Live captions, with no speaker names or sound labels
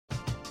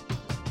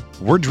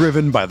We're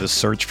driven by the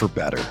search for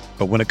better.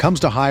 But when it comes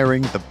to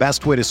hiring, the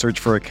best way to search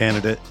for a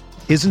candidate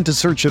isn't to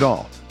search at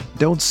all.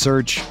 Don't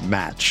search,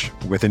 match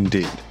with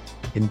Indeed.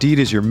 Indeed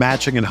is your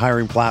matching and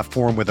hiring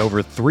platform with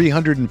over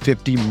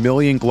 350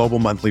 million global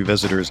monthly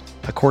visitors,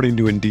 according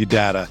to Indeed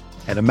data,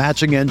 and a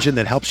matching engine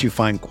that helps you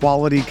find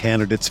quality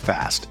candidates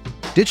fast.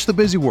 Ditch the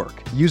busy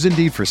work. Use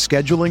Indeed for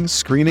scheduling,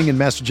 screening, and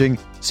messaging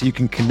so you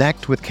can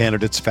connect with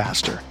candidates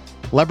faster.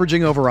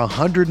 Leveraging over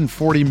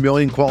 140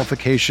 million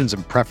qualifications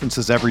and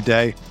preferences every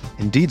day,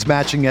 Indeed's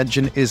matching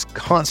engine is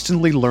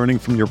constantly learning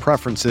from your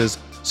preferences,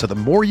 so the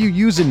more you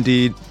use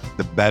Indeed,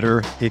 the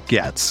better it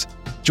gets.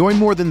 Join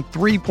more than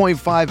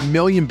 3.5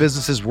 million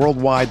businesses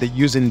worldwide that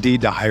use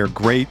Indeed to hire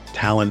great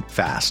talent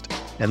fast.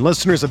 And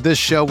listeners of this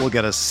show will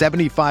get a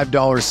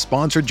 $75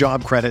 sponsored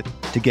job credit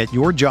to get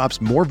your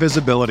jobs more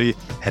visibility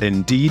at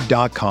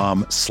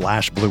Indeed.com/Blue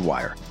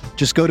Wire.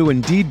 Just go to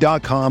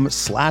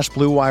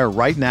Indeed.com/Blue Wire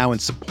right now and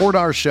support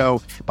our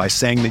show by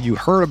saying that you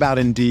heard about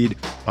Indeed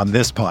on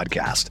this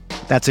podcast.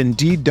 That's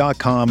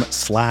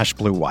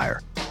Indeed.com/Blue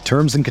Wire.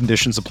 Terms and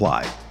conditions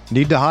apply.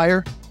 Need to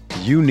hire?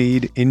 You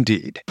need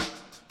Indeed.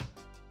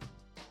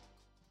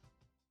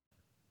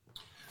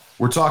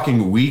 We're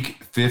talking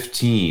Week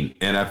 15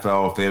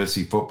 NFL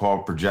fantasy football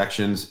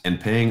projections and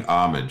paying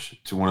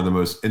homage to one of the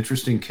most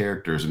interesting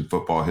characters in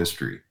football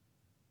history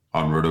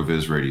on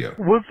RotoViz Radio.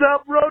 What's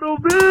up,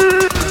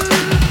 RotoViz?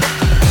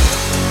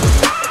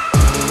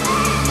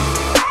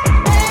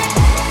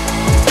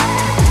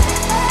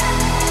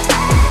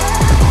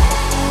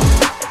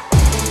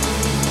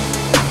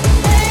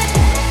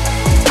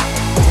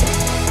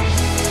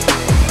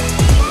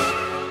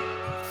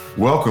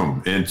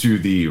 Welcome into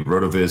the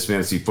RotoViz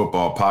Fantasy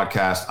Football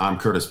Podcast. I'm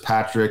Curtis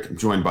Patrick. I'm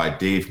joined by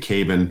Dave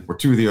Caban. We're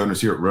two of the owners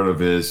here at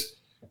RotoViz.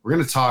 We're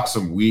going to talk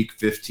some Week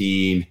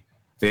 15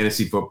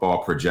 fantasy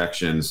football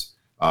projections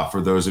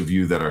for those of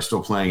you that are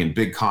still playing in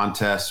big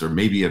contests or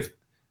maybe have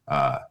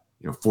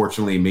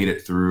fortunately made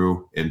it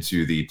through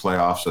into the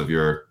playoffs of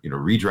your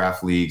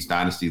redraft leagues,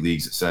 dynasty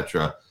leagues,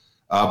 etc.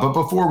 But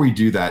before we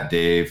do that,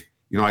 Dave,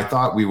 I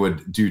thought we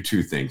would do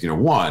two things.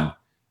 One,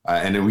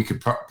 and then we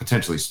could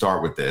potentially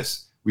start with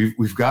this.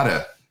 We've got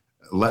to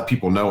let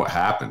people know what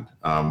happened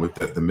with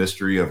the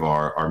mystery of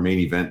our main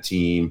event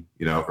team.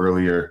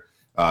 Earlier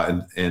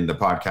in the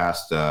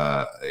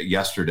podcast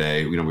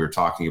yesterday, we were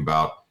talking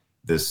about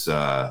this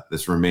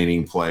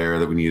remaining player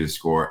that we needed to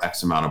score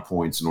X amount of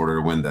points in order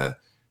to win the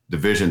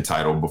division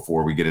title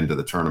before we get into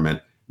the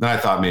tournament. Then I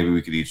thought maybe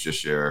we could each just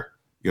share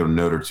a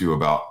note or two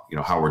about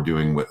how we're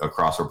doing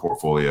across our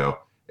portfolio.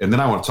 And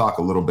then I want to talk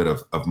a little bit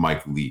of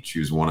Mike Leach,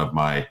 who's one of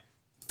my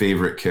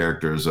favorite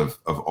characters of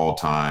all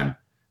time.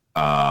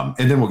 And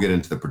then we'll get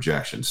into the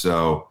projection.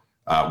 So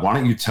why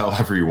don't you tell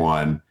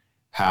everyone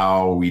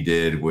how we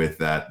did with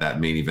that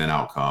main event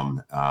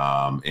outcome,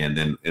 and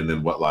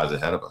then what lies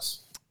ahead of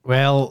us?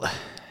 Well,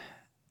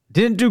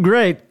 didn't do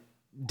great.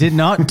 Did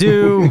not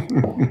do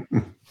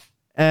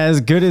as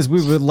good as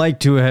we would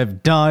like to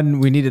have done.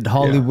 We needed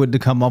Hollywood to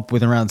come up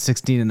with around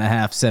 16 and a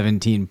half,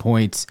 17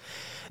 points.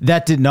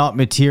 That did not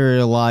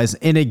materialize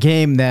in a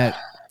game that,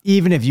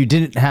 even if you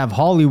didn't have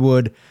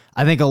Hollywood,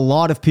 I think a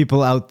lot of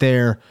people out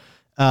there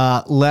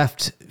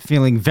left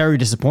feeling very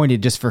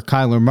disappointed just for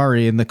Kyler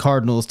Murray and the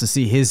Cardinals to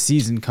see his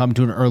season come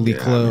to an early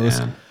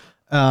close.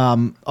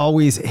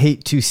 Always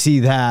hate to see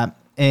that.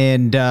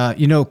 And,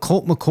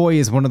 Colt McCoy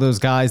is one of those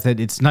guys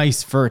that it's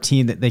nice for a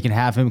team that they can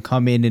have him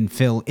come in and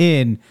fill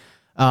in.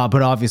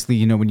 But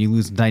obviously, when you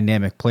lose a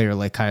dynamic player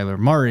like Kyler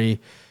Murray,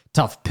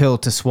 tough pill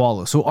to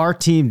swallow. So our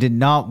team did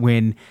not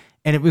win.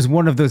 And it was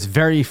one of those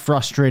very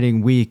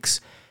frustrating weeks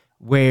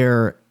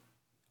where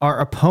our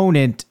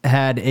opponent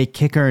had a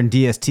kicker and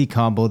DST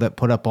combo that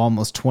put up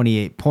almost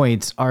 28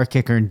 points. Our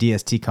kicker and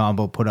DST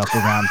combo put up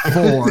around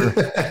 4.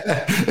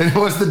 It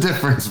was the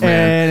difference,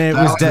 man. And it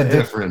was the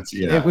difference.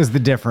 Yeah. It was the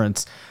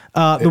difference.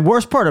 The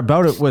worst part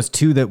about it was,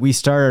 too, that we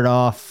started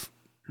off,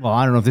 well,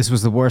 I don't know if this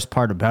was the worst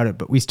part about it,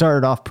 but we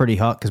started off pretty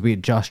hot because we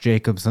had Josh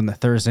Jacobs on the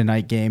Thursday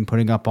night game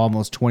putting up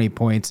almost 20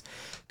 points.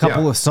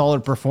 Couple of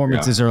solid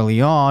performances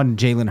early on.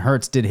 Jalen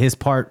Hurts did his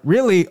part.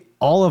 Really,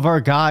 all of our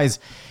guys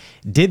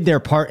did their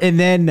part. And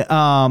then,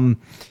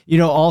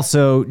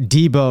 also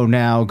Debo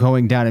now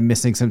going down and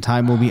missing some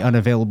time will be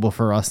unavailable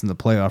for us in the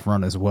playoff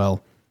run as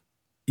well.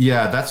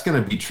 Yeah, that's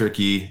going to be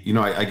tricky.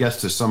 I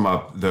guess to sum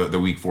up the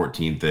Week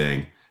 14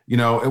 thing,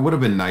 it would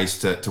have been nice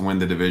to win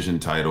the division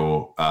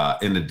title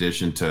in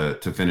addition to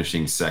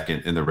finishing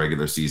second in the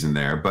regular season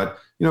there. But,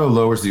 it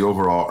lowers the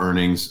overall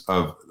earnings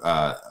of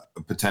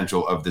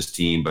potential of this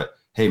team. But,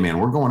 hey, man,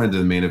 we're going into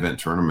the main event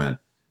tournament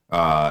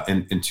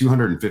in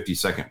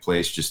 252nd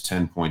place, just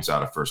 10 points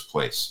out of first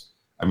place.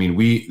 I mean,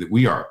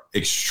 we are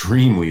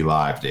extremely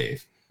live,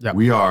 Dave. Yep.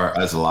 We are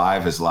as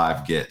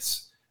live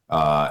gets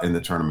in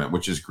the tournament,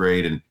 which is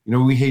great. And,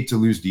 we hate to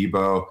lose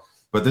Debo,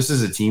 but this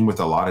is a team with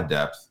a lot of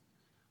depth.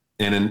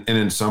 And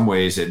in some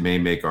ways, it may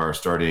make our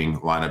starting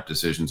lineup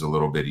decisions a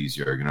little bit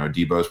easier.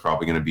 Debo's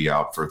probably going to be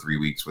out for 3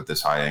 weeks with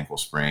this high ankle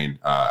sprain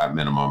at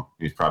minimum.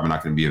 He's probably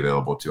not going to be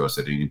available to us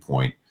at any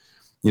point.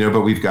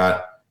 But we've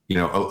got,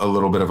 a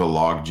little bit of a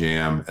log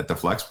jam at the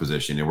flex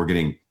position. And we're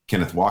getting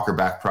Kenneth Walker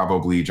back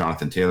probably.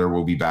 Jonathan Taylor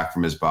will be back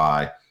from his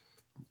bye.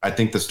 I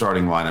think the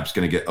starting lineup's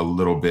going to get a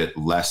little bit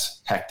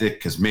less hectic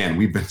because, man,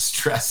 we've been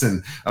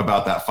stressing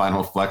about that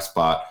final flex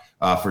spot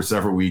for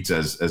several weeks,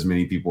 as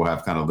many people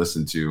have kind of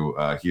listened to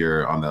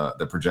here on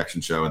the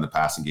projection show and the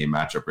passing game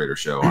matchup rater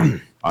show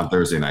on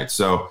Thursday night.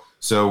 So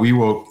we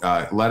will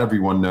let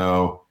everyone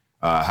know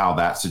how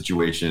that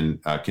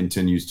situation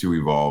continues to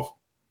evolve.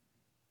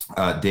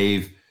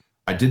 Dave,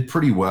 I did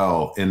pretty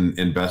well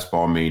in Best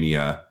Ball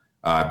Mania.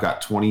 I've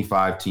got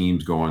 25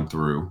 teams going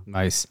through.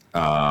 Nice.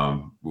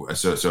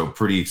 So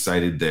pretty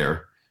excited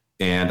there.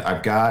 And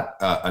I've got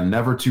a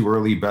never too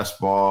early Best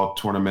Ball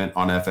tournament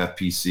on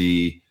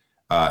FFPC,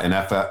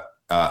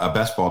 a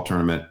Best Ball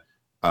tournament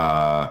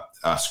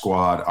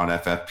squad on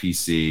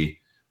FFPC.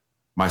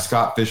 My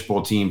Scott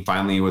Fishbowl team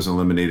finally was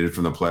eliminated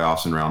from the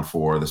playoffs in round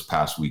 4 this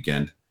past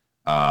weekend.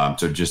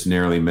 So just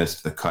narrowly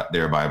missed the cut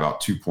there by about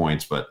 2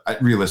 points, but I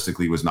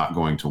realistically was not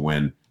going to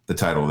win the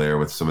title there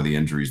with some of the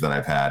injuries that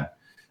I've had.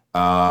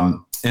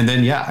 And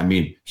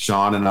then,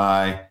 Sean and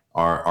I,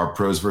 our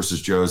Pros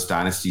versus Joe's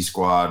Dynasty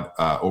squad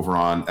over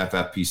on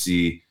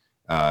FFPC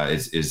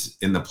is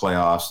in the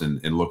playoffs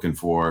and looking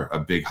for a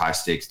big high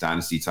stakes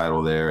Dynasty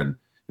title there, and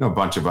a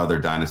bunch of other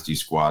Dynasty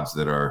squads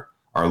that are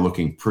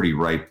looking pretty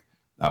ripe.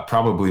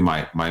 Probably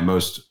my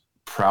most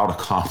proud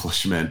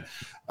accomplishment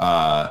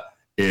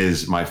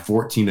is my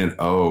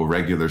 14-0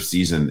 regular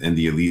season in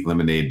the Elite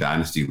Lemonade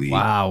Dynasty League.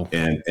 Wow!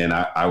 And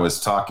I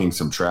was talking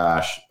some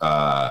trash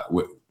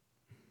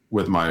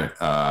with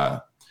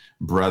my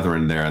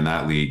brethren there in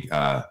that league.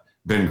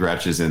 Ben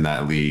Gretsch is in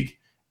that league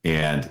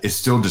and is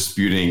still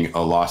disputing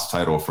a lost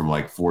title from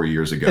like 4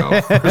 years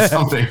ago or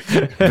something.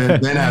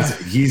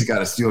 He's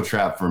got a steel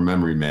trap from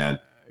memory, man.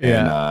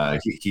 Yeah.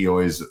 And he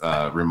always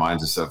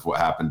reminds us of what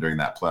happened during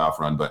that playoff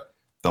run. But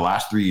the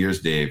last 3 years,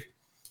 Dave,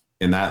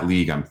 in that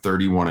league, I'm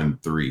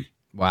 31-3.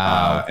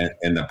 Wow.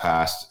 In the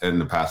past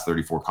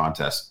 34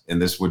 contests.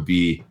 And this would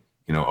be,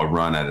 a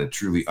run at a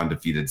truly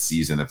undefeated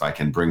season if I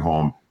can bring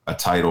home a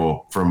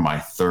title from my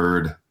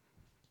third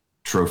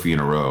trophy in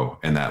a row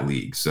in that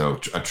league. So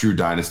a true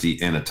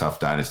dynasty and a tough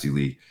dynasty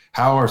league.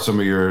 How are some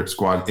of your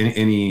squad,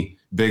 any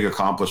big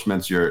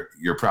accomplishments you're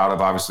proud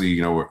of?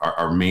 Obviously,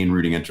 our main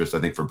rooting interest, I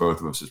think for both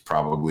of us, is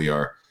probably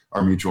our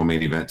mutual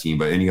main event team,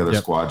 but any other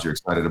squads you're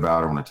excited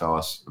about or want to tell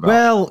us about?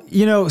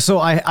 Well, so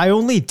I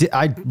really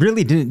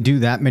didn't do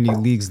that many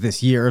leagues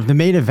this year. The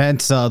main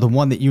events, the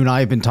one that you and I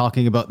have been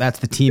talking about, that's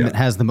the team that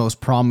has the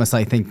most promise,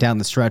 I think, down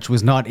the stretch,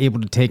 was not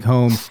able to take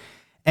home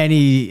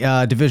any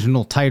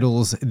divisional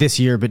titles this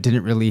year, but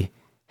didn't really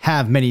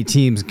have many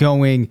teams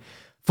going.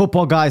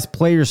 Football Guys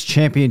Players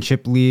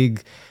Championship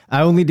League,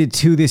 I only did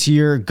 2 this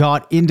year,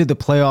 got into the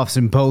playoffs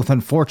in both.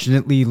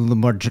 Unfortunately,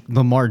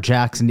 Lamar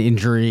Jackson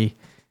injury.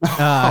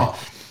 Not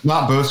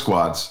both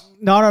squads.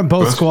 Not on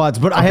both squads,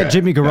 but I had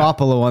Jimmy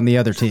Garoppolo on the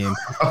other team.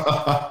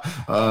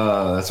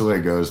 That's the way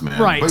it goes,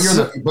 man. Right. But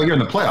you're in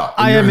the playoff.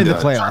 I am in the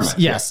playoffs.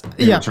 Yes.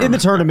 Yeah, in the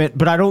tournament,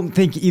 but I don't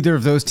think either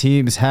of those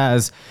teams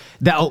has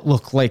the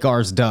outlook like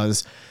ours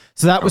does.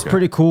 So that was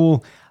pretty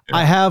cool. Yeah.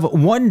 I have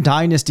one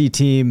dynasty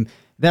team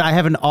that I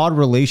have an odd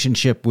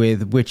relationship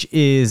with, which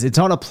is it's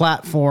on a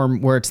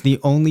platform where it's the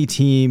only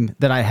team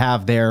that I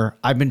have there.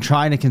 I've been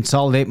trying to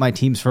consolidate my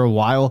teams for a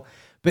while,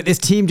 but this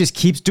team just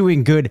keeps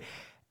doing good.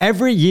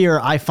 Every year,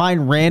 I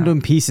find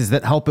random pieces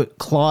that help it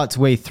claw its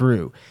way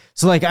through.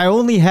 So, like, I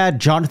only had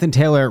Jonathan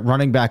Taylor at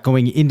running back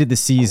going into the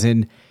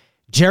season.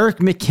 Jerick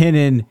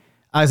McKinnon,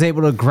 I was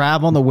able to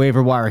grab on the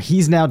waiver wire.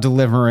 He's now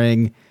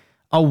delivering.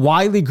 A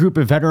wily group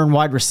of veteran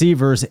wide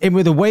receivers. And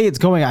with the way it's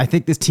going, I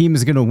think this team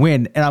is going to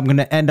win. And I'm going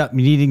to end up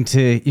needing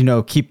to,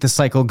 keep the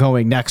cycle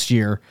going next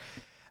year.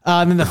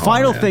 And then the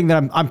final thing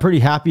that I'm pretty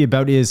happy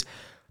about is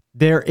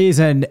there is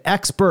an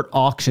expert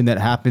auction that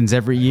happens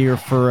every year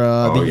for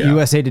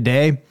USA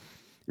Today.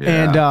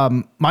 Yeah.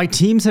 And my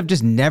teams have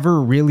just never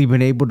really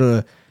been able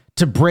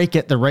to break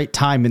at the right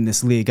time in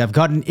this league. I've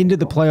gotten into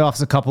the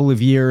playoffs a couple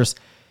of years,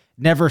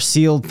 never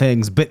sealed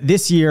things. But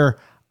this year,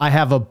 I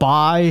have a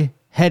bye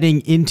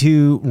heading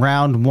into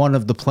round 1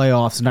 of the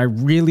playoffs, and I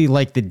really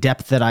like the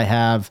depth that I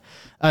have,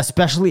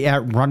 especially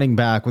at running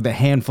back with a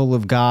handful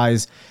of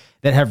guys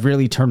that have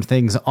really turned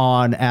things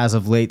on as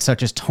of late,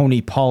 such as Tony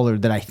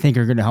Pollard, that I think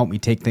are going to help me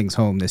take things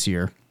home this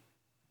year.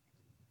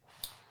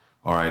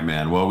 All right,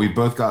 man. Well, we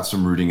both got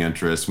some rooting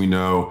interest. We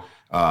know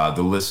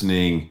the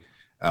listening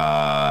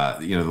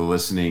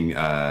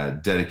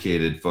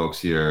dedicated folks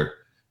here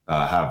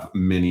have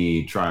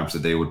many triumphs that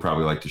they would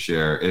probably like to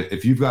share.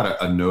 If you've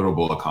got a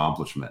notable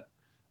accomplishment,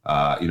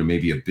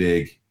 maybe a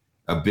big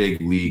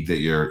league that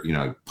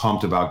you're,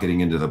 pumped about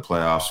getting into the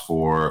playoffs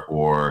for,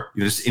 or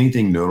just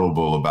anything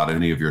notable about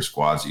any of your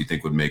squads that you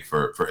think would make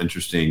for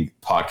interesting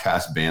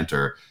podcast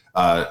banter,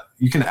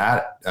 you can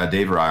add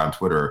Dave or I on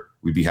Twitter.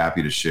 We'd be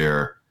happy to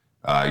share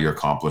your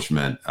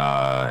accomplishment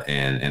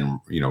and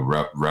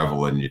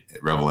revel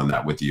in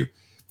that with you.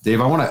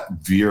 Dave, I want to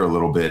veer a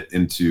little bit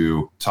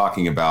into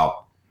talking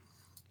about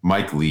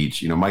Mike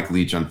Leach. Mike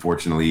Leach,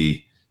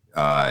 unfortunately,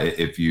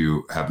 if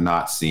you have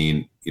not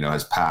seen,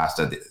 has passed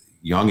at the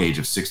young age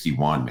of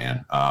 61,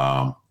 man.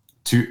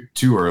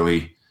 Too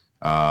early,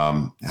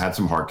 had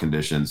some heart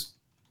conditions.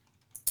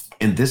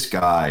 And this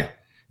guy,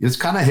 it's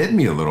kind of hit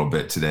me a little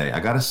bit today. I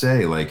got to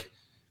say, like,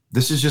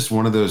 this is just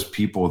one of those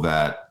people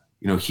that,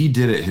 he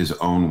did it his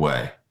own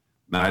way.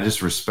 And I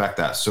just respect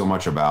that so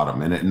much about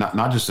him. And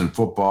not just in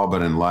football,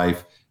 but in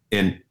life.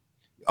 And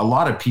a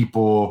lot of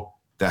people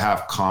that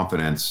have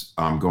confidence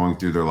going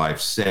through their life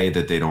say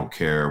that they don't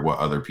care what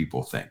other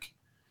people think.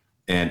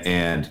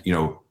 And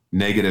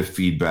negative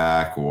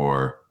feedback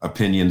or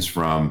opinions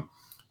from,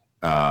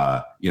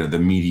 the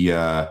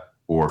media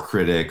or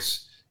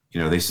critics,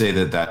 they say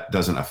that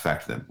doesn't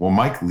affect them. Well,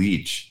 Mike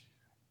Leach,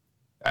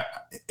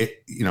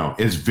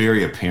 it's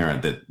very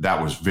apparent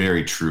that was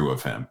very true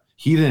of him.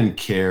 He didn't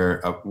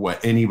care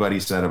what anybody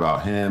said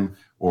about him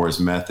or his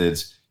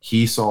methods.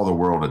 He saw the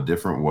world a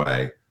different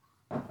way.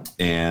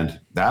 And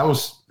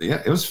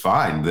it was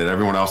fine that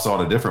everyone else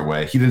saw it a different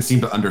way. He didn't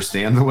seem to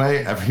understand the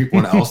way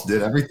everyone else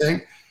did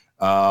everything.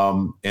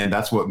 And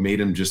that's what made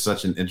him just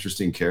such an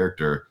interesting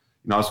character.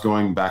 I was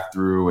going back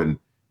through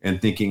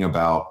and thinking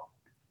about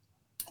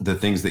the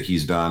things that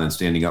he's done and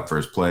standing up for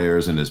his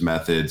players and his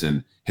methods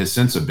and his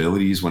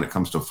sensibilities when it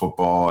comes to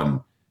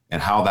football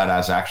and how that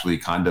has actually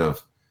kind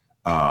of,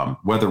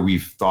 whether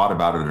we've thought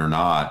about it or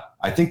not,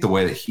 I think the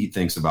way that he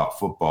thinks about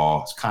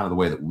football is kind of the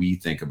way that we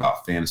think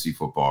about fantasy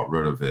football at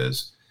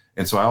RotoViz.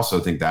 And so I also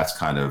think that's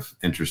kind of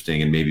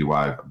interesting and maybe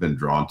why I've been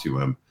drawn to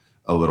him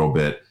a little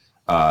bit.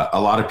 A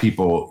lot of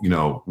people,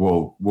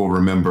 will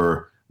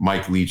remember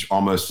Mike Leach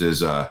almost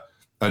as a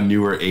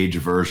newer age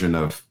version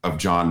of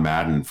John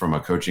Madden from a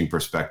coaching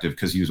perspective,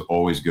 because he was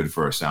always good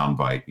for a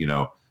soundbite,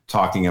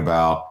 talking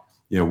about,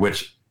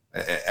 which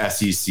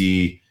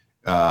SEC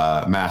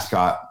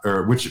mascot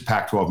or which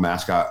Pac-12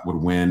 mascot would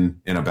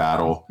win in a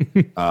battle,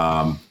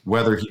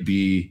 whether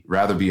he'd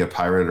rather be a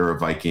pirate or a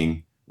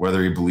Viking,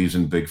 whether he believes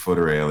in Bigfoot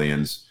or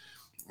aliens,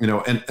 and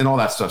all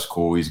that stuff's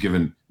cool. He's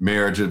given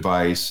marriage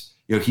advice.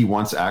 He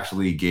once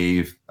actually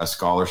gave a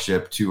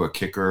scholarship to a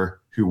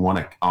kicker who won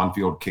an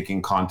on-field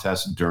kicking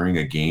contest during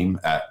a game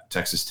at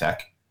Texas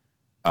Tech.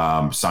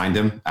 Signed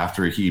him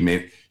after he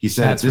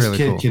said,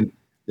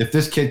 if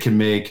this kid can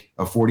make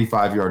a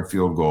 45-yard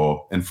field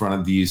goal in front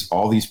of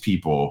all these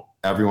people,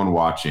 everyone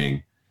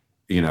watching,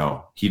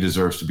 he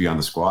deserves to be on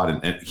the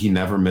squad. And he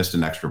never missed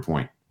an extra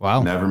point.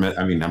 Wow.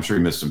 I'm sure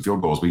he missed some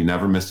field goals, but he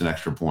never missed an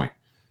extra point.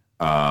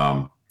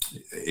 And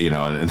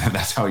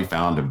that's how he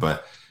found him.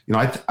 But,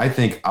 I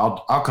think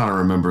I'll kind of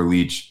remember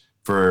Leach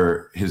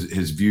for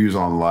his views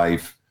on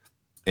life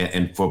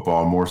and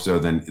football more so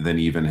than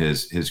even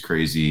his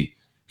crazy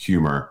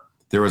humor.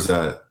 There was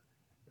a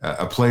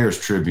Players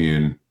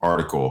Tribune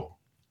article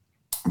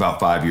about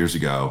 5 years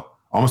ago,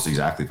 almost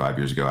exactly 5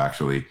 years ago,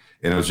 actually.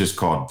 And it was just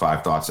called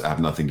 5 Thoughts That Have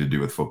Nothing to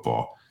Do with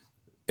Football.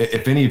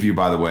 If any of you,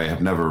 by the way,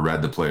 have never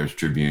read the Players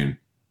Tribune,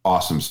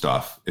 awesome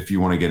stuff. If you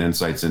want to get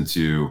insights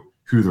into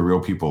who the real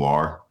people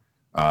are,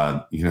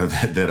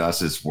 that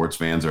us as sports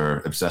fans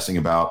are obsessing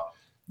about,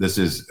 this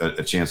is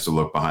a chance to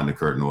look behind the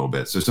curtain a little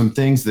bit. So some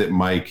things that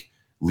Mike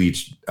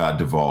Leach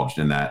divulged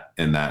in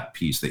that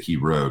piece that he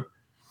wrote.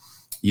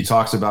 He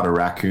talks about a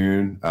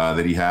raccoon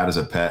that he had as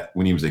a pet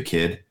when he was a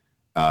kid,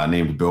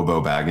 named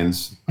Bilbo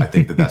Baggins. I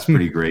think that's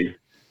pretty great.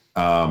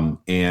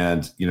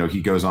 And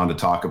he goes on to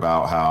talk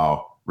about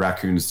how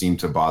raccoons seem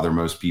to bother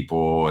most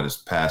people and as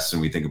pests,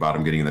 and we think about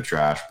them getting in the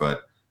trash.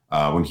 But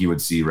when he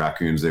would see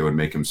raccoons, they would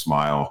make him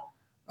smile.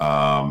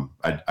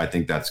 I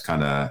think that's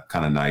kind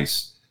of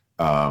nice.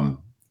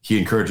 He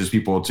encourages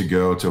people to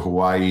go to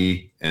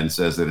Hawaii and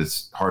says that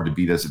it's hard to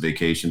beat as a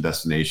vacation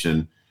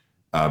destination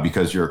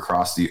because you're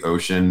across the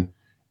ocean,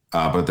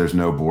 but there's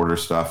no border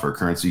stuff or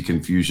currency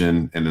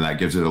confusion, and then that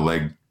gives it a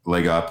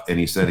leg up. And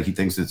he said he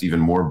thinks it's even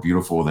more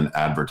beautiful than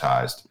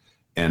advertised.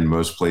 And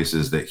most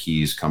places that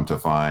he's come to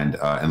find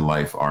in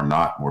life are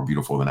not more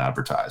beautiful than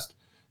advertised.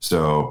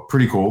 So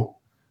pretty cool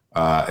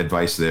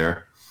advice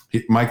there.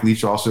 Mike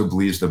Leach also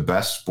believes the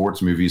best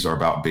sports movies are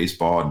about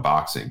baseball and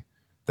boxing.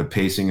 The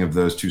pacing of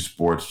those two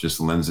sports just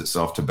lends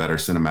itself to better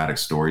cinematic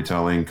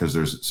storytelling because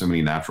there's so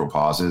many natural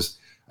pauses.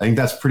 I think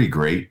that's pretty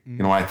great.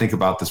 When I think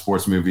about the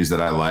sports movies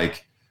that I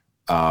like,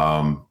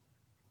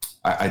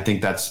 I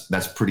think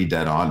that's pretty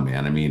dead on,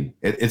 man. I mean,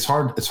 it's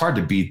hard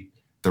to beat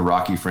the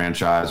Rocky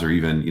franchise or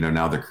even,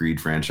 now the Creed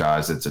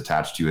franchise that's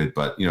attached to it.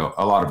 But,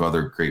 a lot of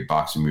other great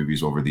boxing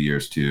movies over the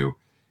years too,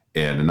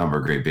 and a number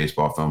of great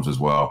baseball films as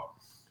well.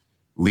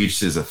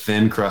 Leach is a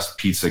thin crust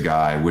pizza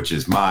guy, which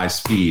is my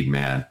speed,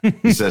 man.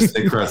 He says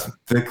thick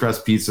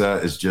crust pizza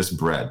is just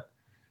bread.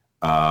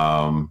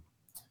 And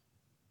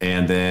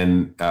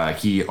then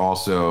he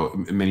also,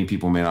 many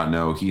people may not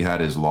know, he had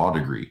his law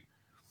degree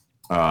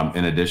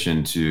in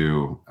addition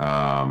to,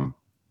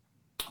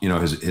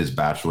 his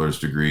bachelor's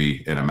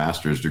degree and a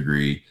master's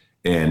degree.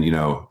 And,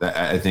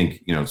 I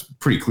think, it's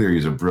pretty clear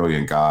he's a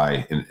brilliant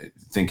guy in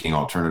thinking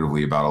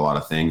alternatively about a lot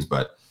of things.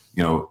 But,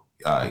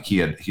 he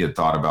had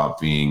thought about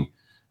being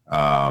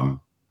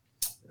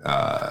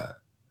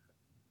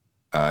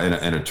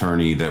an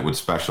attorney that would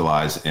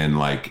specialize in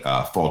like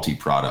faulty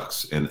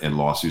products and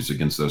lawsuits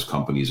against those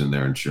companies and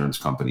their insurance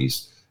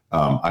companies.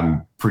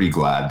 I'm pretty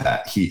glad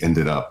that he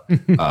ended up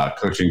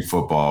coaching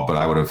football, but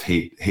I would have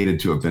hated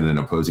to have been an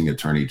opposing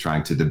attorney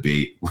trying to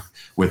debate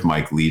with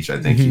Mike Leach. I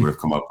think he would have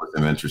come up with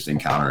some interesting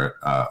counter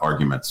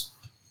arguments.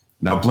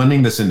 Now,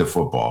 blending this into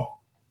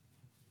football,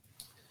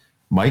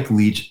 Mike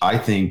Leach, I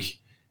think,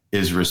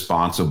 is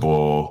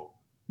responsible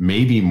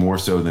maybe more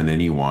so than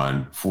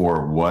anyone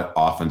for what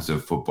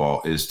offensive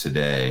football is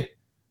today,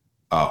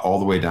 all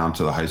the way down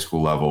to the high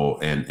school level.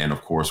 And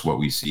of course, what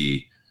we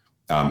see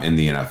in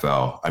the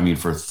NFL. I mean,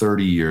 for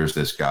 30 years,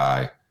 this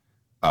guy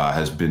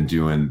has been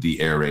doing the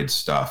air raid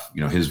stuff,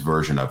 his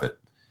version of it.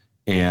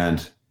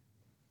 And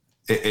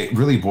it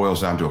really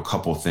boils down to a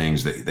couple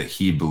things that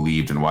he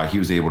believed and why he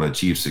was able to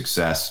achieve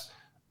success,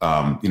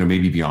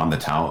 maybe beyond the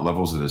talent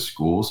levels of his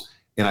schools.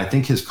 And I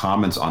think his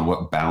comments on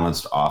what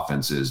balanced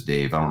offense is,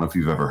 Dave, I don't know if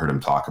you've ever heard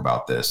him talk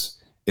about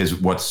this, is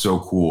what's so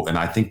cool. And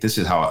I think this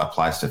is how it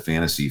applies to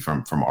fantasy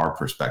from our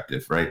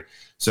perspective, right?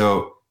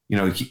 So,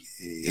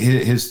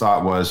 his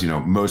thought was,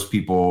 most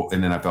people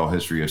in NFL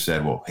history have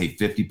said, well, hey,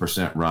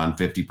 50% run,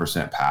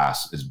 50%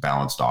 pass is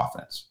balanced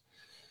offense.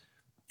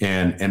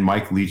 And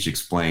Mike Leach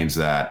explains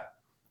that,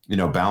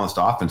 balanced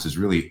offense is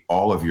really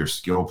all of your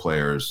skill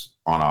players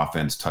on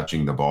offense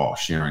touching the ball,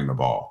 sharing the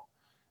ball.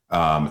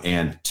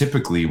 And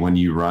typically when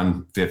you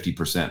run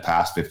 50%,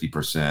 pass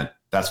 50%,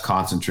 that's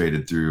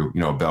concentrated through,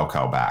 a bell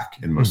cow back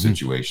in most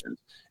situations.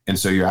 And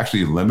so you're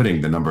actually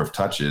limiting the number of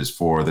touches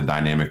for the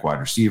dynamic wide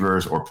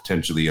receivers or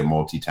potentially a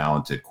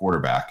multi-talented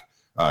quarterback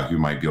who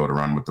might be able to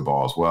run with the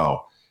ball as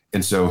well.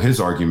 And so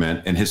his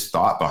argument and his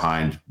thought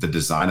behind the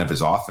design of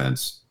his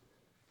offense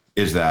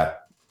is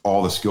that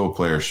all the skill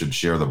players should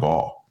share the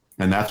ball.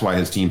 And that's why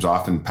his teams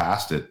often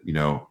passed it,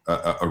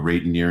 a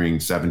rate nearing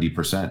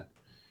 70%.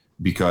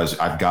 Because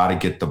I've got to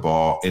get the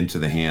ball into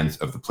the hands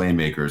of the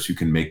playmakers who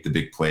can make the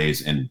big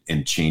plays and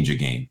change a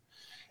game.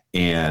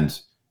 And,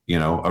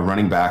 a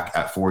running back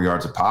at 4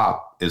 yards a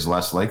pop is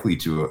less likely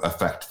to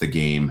affect the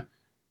game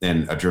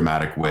in a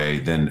dramatic way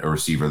than a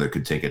receiver that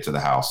could take it to the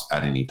house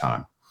at any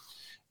time.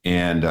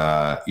 And,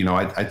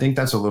 I think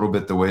that's a little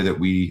bit the way that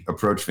we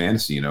approach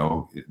fantasy,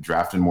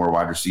 drafting more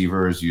wide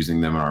receivers,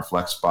 using them in our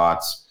flex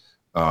spots.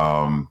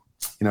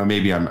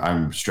 Maybe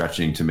I'm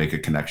stretching to make a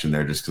connection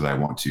there just because I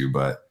want to,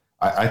 but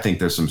I think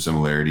there's some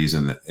similarities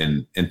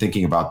in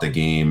thinking about the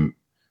game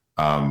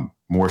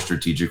more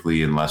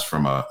strategically and less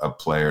from a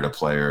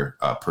player-to-player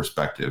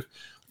perspective.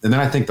 And then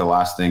I think the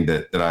last thing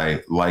that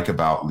I like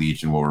about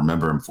Leach and will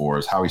remember him for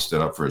is how he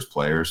stood up for his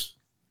players.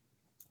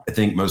 I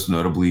think most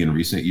notably in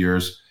recent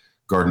years,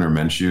 Gardner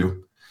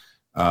Minshew.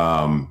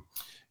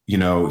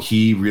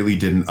 He really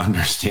didn't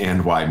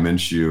understand why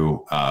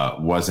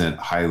Minshew wasn't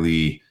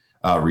highly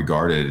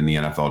regarded in the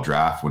NFL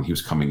draft when he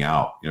was coming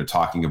out,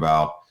 talking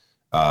about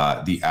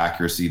the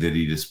accuracy that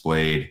he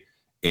displayed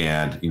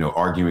and,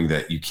 arguing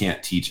that you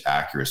can't teach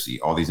accuracy.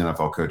 All these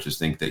NFL coaches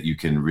think that you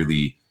can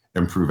really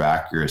improve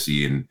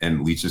accuracy.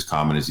 And Leach's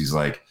comment is he's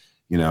like,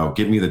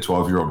 give me the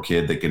 12-year-old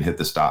kid that can hit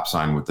the stop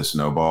sign with the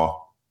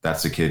snowball.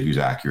 That's the kid who's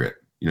accurate.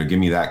 Give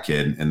me that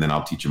kid and then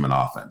I'll teach him an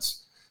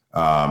offense.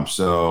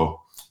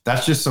 So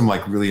that's just some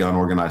like really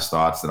unorganized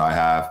thoughts that I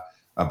have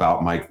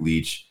about Mike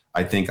Leach.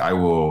 I think I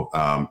will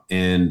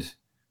end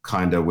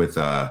kind of with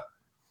a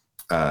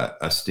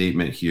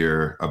statement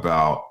here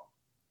about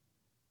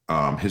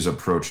his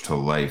approach to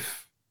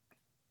life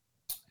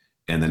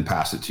and then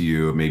pass it to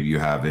you. Maybe you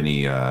have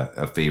any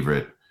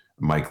favorite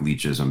Mike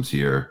Leachisms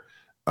here.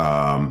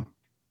 But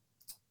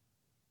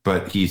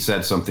he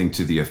said something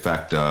to the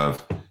effect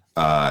of,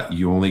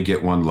 you only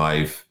get one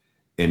life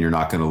and you're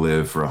not going to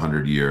live for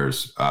 100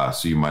 years.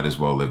 So you might as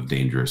well live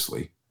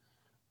dangerously.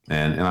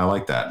 And I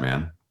like that,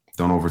 man.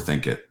 Don't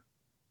overthink it.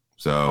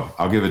 So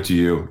I'll give it to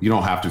you. You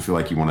don't have to feel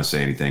like you want to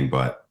say anything,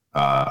 but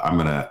I'm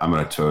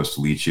gonna toast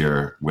Leach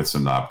here with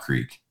some Knob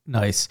Creek.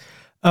 Nice.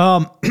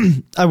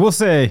 I will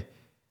say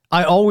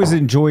I always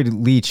enjoyed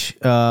Leach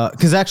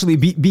because actually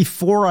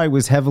before I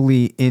was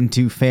heavily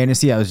into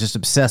fantasy, I was just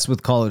obsessed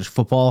with college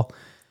football,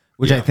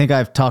 which I think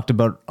I've talked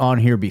about on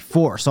here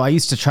before. So I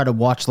used to try to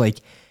watch like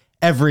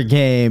every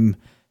game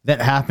that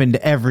happened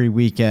every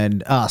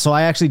weekend. So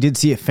I actually did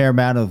see a fair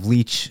amount of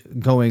Leach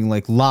going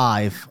like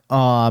live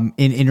in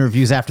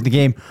interviews after the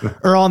game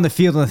or on the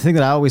field. And the thing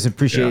that I always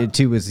appreciated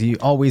too was he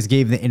always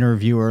gave the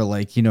interviewer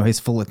like, his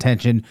full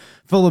attention,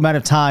 full amount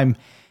of time.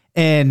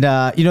 And,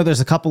 there's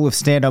a couple of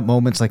stand-up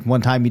moments. Like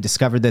one time he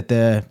discovered that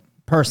the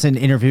person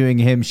interviewing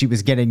him, she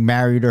was getting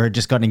married or had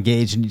just got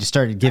engaged, and he just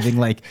started giving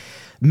like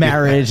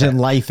marriage and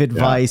life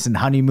advice and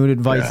honeymoon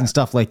advice and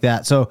stuff like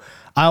that. So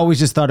I always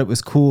just thought it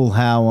was cool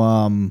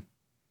how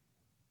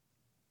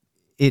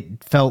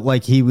it felt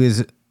like he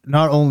was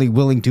not only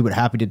willing to, but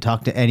happy to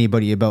talk to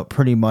anybody about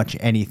pretty much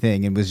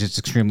anything and was just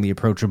extremely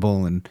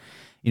approachable. And,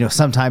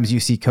 sometimes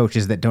you see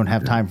coaches that don't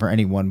have time for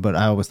anyone, but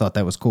I always thought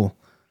that was cool.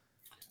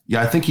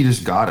 Yeah, I think he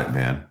just got it,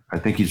 man. I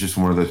think he's just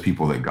one of those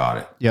people that got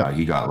it. Yeah,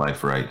 he got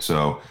life right.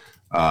 So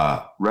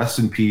rest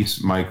in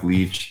peace, Mike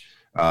Leach.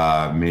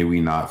 may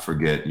we not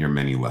forget your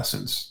many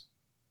lessons.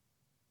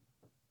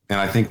 And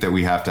I think that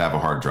we have to have a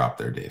hard drop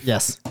there, Dave.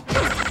 Yes.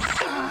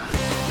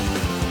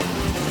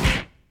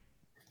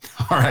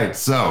 All right,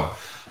 so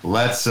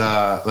let's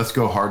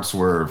go hard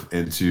swerve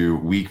into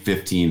Week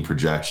 15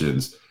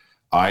 projections.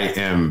 I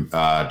am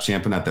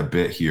champing at the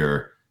bit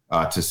here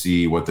to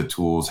see what the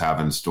tools have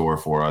in store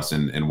for us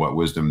and what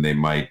wisdom they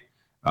might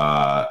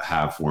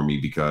have for me,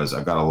 because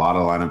I've got a lot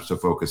of lineups to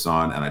focus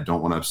on, and I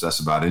don't want to obsess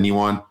about any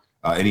one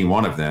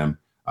of them.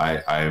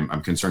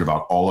 I'm concerned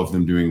about all of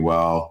them doing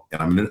well,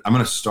 and I'm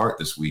gonna start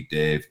this week,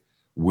 Dave,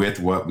 with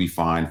what we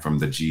find from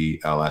the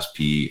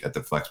GLSP at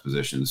the flex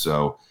position.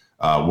 So,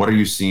 what are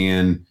you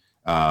seeing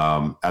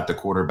at the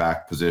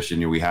quarterback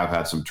position? We have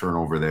had some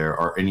turnover there.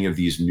 Are any of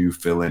these new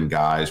fill-in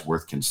guys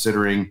worth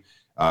considering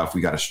if we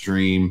got a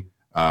stream,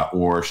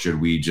 or should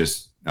we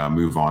just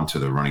move on to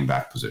the running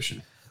back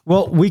position?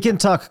 Well, we can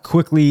talk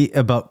quickly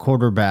about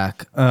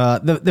quarterback.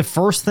 The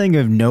first thing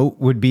of note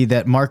would be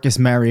that Marcus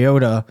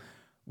Mariota,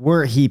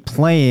 were he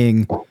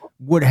playing,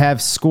 would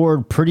have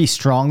scored pretty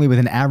strongly with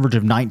an average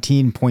of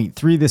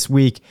 19.3 this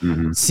week,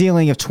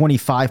 ceiling of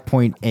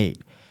 25.8.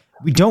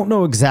 We don't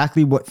know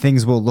exactly what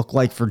things will look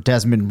like for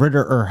Desmond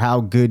Ridder or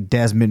how good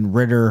Desmond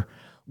Ridder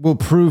will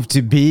prove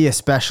to be,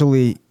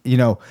 especially,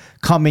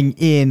 coming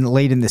in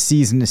late in the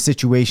season, a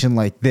situation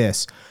like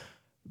this.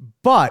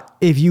 But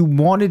if you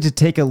wanted to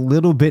take a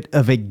little bit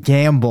of a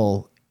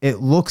gamble, it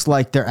looks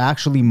like there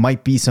actually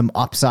might be some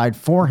upside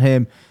for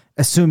him,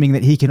 assuming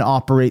that he can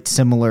operate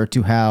similar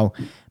to how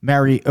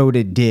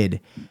Mariota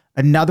did.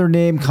 Another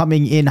name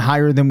coming in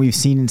higher than we've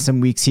seen in some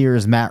weeks here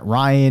is Matt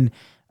Ryan.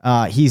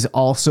 He's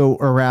also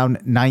around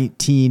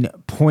 19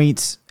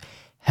 points,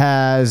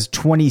 has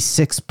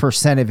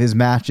 26% of his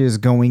matches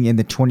going in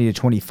the 20 to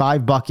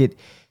 25 bucket,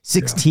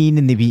 16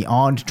 in the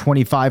beyond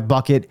 25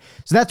 bucket.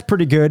 So that's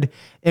pretty good.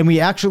 And we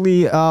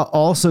actually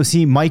also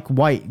see Mike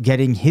White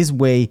getting his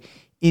way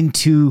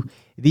into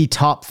the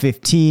top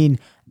 15.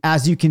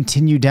 As you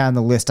continue down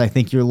the list, I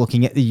think you're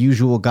looking at the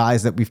usual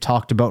guys that we've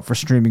talked about for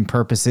streaming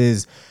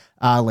purposes,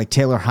 like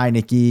Taylor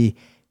Heineke,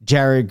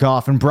 Jared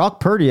Goff, and Brock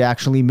Purdy,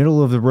 actually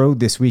middle of the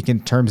road this week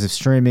in terms of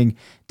streaming.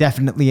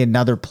 Definitely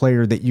another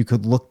player that you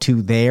could look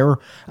to there.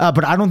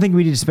 But I don't think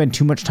we need to spend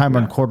too much time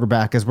on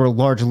quarterback, as we're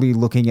largely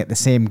looking at the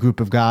same group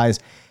of guys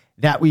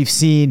that we've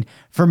seen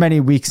for many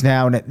weeks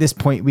now. And at this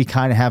point, we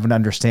kind of have an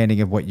understanding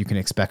of what you can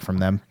expect from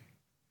them.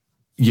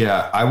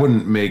 Yeah, I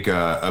wouldn't make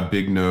a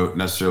big note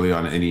necessarily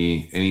on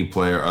any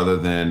player other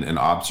than an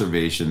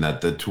observation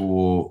that the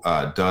tool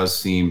does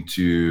seem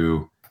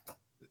to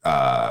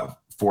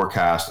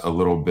forecast a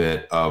little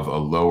bit of a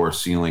lower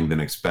ceiling than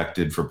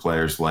expected for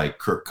players like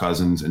Kirk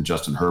Cousins and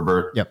Justin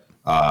Herbert. Yep.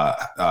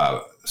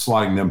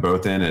 Slotting them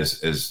both in as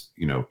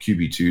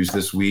QB2s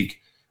this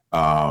week.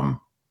 But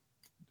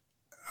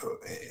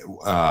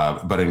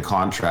in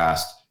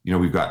contrast,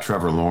 we've got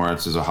Trevor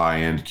Lawrence as a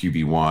high-end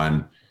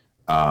QB1.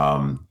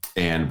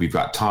 And we've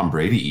got Tom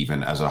Brady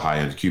even as a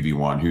high-end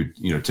QB1, who,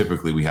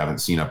 typically we haven't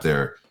seen up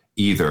there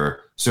either.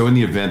 So in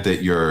the event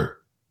that you're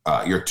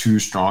too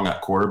strong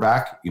at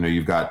quarterback,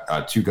 you've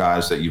got two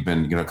guys that you've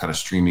been, kind of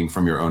streaming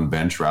from your own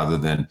bench rather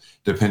than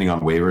depending on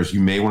waivers, you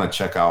may want to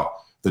check out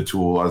the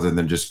tool other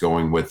than just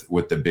going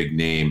with the big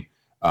name,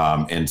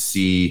 and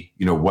see,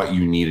 what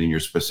you need in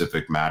your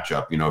specific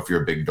matchup. If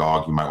you're a big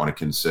dog, you might want to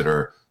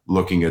consider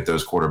looking at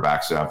those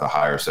quarterbacks that have the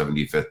higher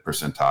 75th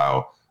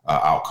percentile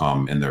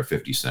outcome in their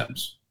 50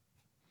 sims.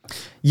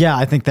 Yeah,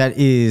 I think that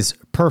is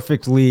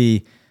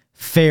perfectly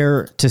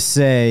fair to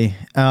say.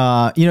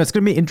 It's going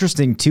to be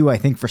interesting too, I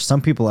think, for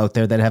some people out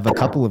there that have a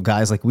couple of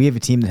guys. Like we have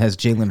a team that has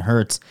Jalen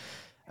Hurts,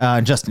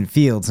 Justin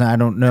Fields, and I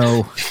don't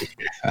know.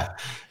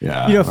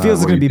 Fields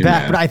is going to be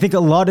back, but I think a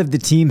lot of the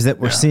teams that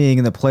we're seeing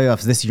in the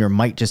playoffs this year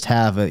might just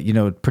have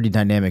a pretty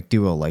dynamic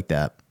duo like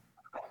that.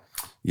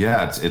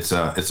 Yeah, it's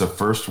a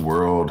first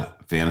world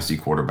fantasy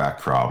quarterback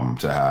problem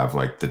to have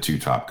like the two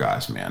top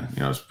guys, man.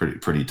 It's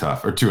pretty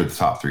tough, or two of the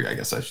top three, I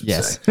guess I should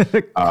say.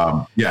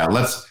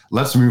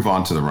 Let's move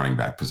on to the running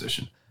back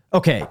position.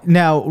 Okay,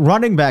 now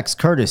running backs,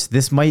 Curtis,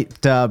 this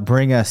might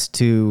bring us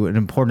to an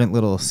important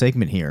little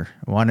segment here.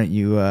 Why don't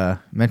you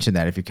mention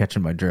that if you're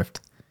catching my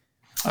drift?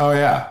 Oh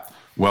yeah.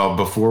 Well,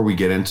 before we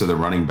get into the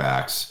running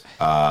backs,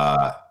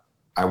 I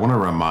want to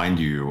remind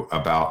you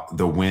about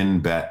the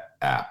WynnBET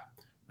app.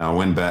 Now,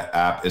 WynnBET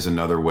app is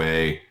another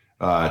way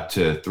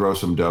to throw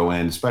some dough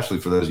in, especially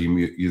for those of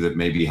you that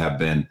maybe have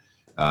been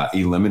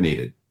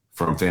eliminated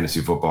from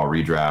fantasy football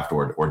redraft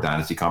or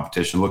dynasty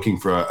competition, looking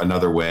for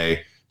another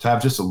way to have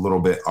just a little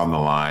bit on the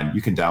line.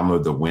 You can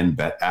download the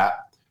WynnBET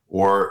app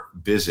or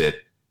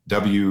visit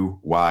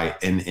wynnbet.com.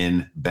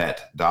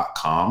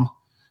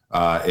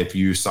 If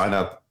you sign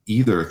up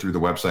either through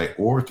the website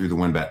or through the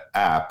WynnBET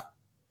app,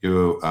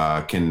 you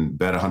can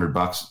bet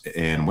 $100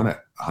 and win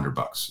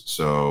 $100.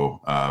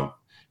 So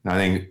I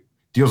think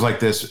deals like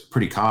this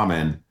pretty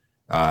common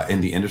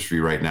in the industry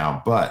right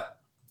now, but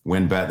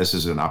WynnBET, this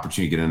is an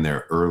opportunity to get in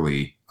there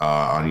early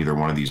on either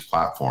one of these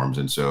platforms.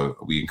 And so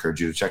we encourage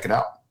you to check it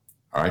out.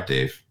 All right,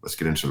 Dave, let's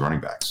get into the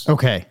running backs.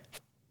 Okay.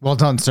 Well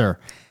done, sir.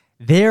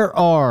 There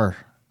are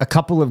a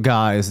couple of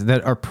guys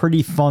that are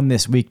pretty fun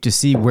this week to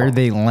see where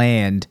they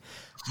land.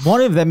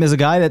 One of them is a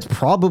guy that's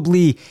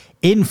probably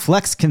in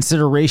flex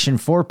consideration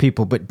for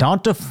people, but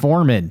D'Onta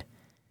Foreman,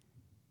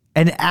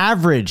 an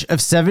average of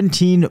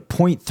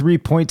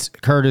 17.3 points,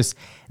 Curtis.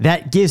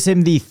 That gives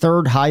him the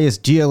third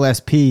highest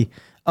GLSP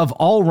of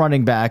all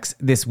running backs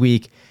this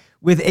week,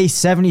 with a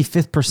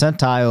 75th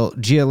percentile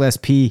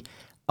GLSP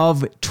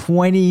of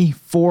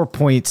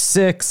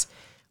 24.6.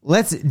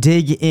 Let's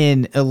dig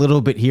in a little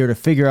bit here to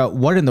figure out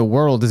what in the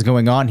world is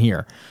going on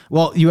here.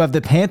 Well, you have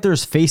the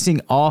Panthers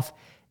facing off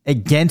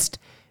against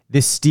the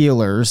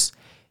Steelers.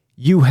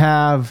 You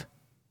have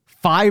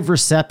 5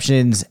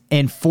 receptions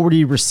and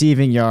 40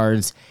 receiving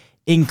yards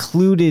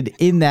included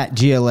in that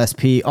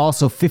GLSP.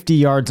 Also 50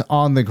 yards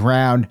on the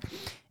ground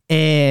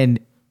and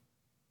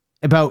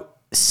about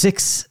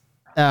 6.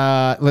 So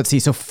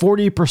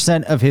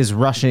 40% of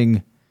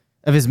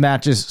his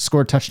matches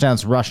scored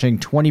touchdowns rushing,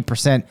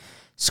 20%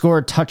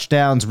 scored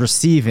touchdowns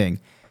receiving.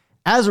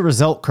 As a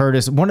result,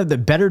 Curtis, one of the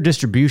better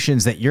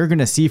distributions that you're going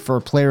to see for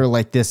a player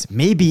like this,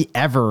 maybe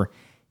ever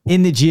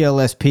in the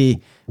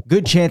GLSP.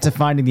 Good chance of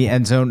finding the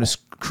end zone,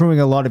 accruing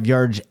a lot of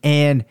yards,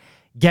 and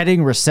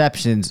getting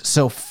receptions.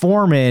 So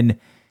Foreman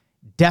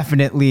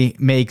definitely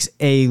makes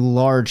a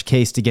large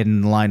case to get in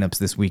the lineups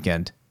this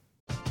weekend.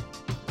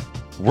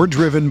 We're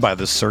driven by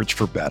the search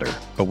for better.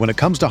 But when it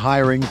comes to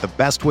hiring, the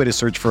best way to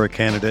search for a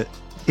candidate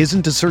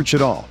isn't to search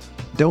at all.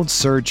 Don't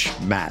search,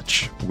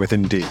 match with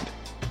Indeed.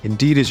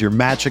 Indeed is your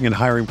matching and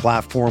hiring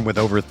platform with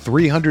over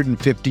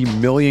 350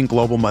 million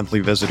global monthly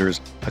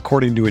visitors,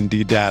 according to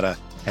Indeed data,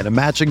 and a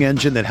matching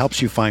engine that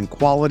helps you find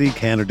quality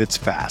candidates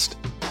fast.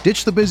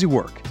 Ditch the busy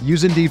work.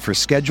 Use Indeed for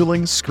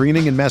scheduling,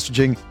 screening, and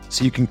messaging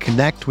so you can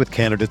connect with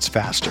candidates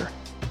faster.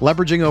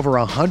 Leveraging over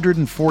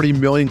 140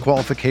 million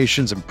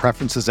qualifications and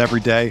preferences every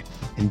day,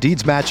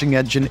 Indeed's matching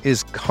engine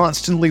is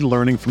constantly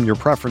learning from your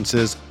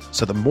preferences,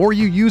 so the more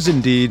you use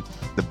Indeed,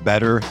 the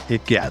better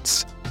it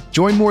gets.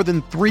 Join more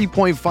than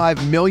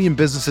 3.5 million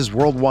businesses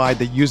worldwide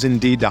that use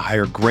Indeed to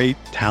hire great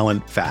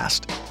talent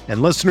fast.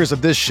 And listeners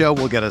of this show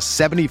will get a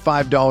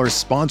 $75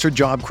 sponsored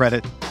job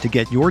credit to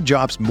get your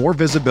jobs more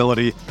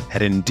visibility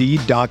at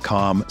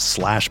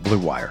Indeed.com/Blue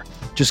Wire.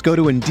 Just go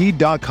to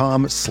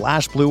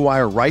Indeed.com/Blue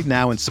Wire right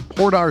now and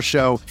support our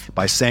show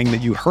by saying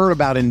that you heard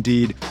about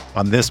Indeed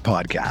on this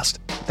podcast.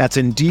 That's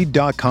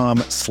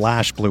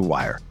Indeed.com/Blue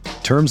Wire.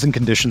 Terms and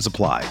conditions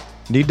apply.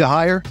 Need to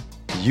hire?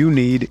 You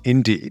need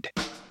Indeed.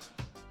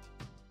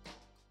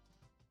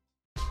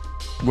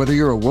 Whether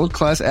you're a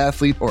world-class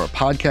athlete or a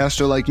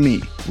podcaster like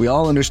me, we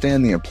all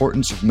understand the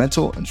importance of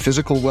mental and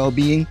physical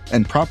well-being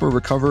and proper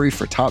recovery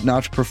for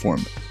top-notch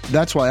performance.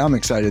 That's why I'm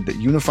excited that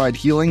Unified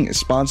Healing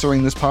is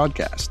sponsoring this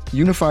podcast.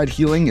 Unified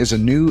Healing is a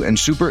new and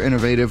super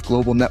innovative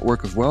global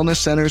network of wellness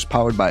centers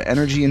powered by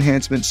Energy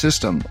Enhancement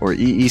System, or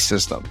EE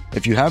System.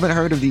 If you haven't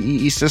heard of the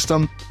EE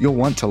System, you'll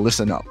want to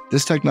listen up.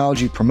 This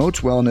technology promotes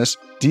wellness,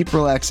 deep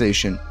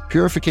relaxation,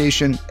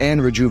 purification,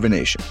 and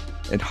rejuvenation.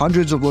 In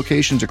hundreds of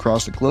locations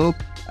across the globe,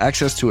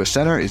 access to a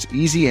center is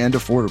easy and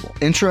affordable.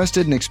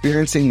 Interested in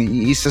experiencing the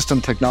EE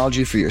System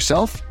technology for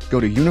yourself?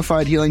 Go to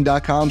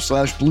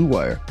unifiedhealing.com/Blue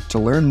Wire to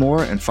learn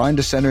more and find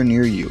a center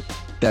near you.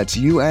 That's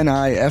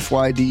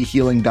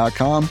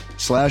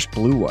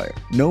UNIFYDhealing.com/Blue Wire.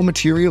 No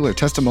material or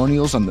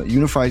testimonials on the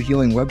Unified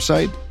Healing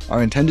website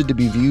are intended to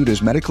be viewed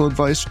as medical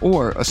advice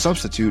or a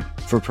substitute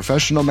for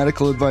professional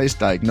medical advice,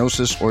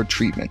 diagnosis, or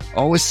treatment.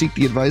 Always seek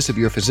the advice of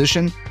your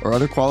physician or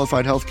other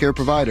qualified healthcare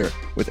provider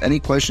with any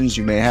questions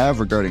you may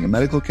have regarding a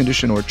medical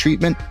condition or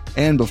treatment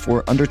and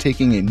before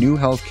undertaking a new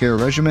healthcare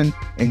regimen,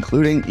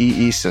 including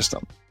EE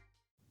System.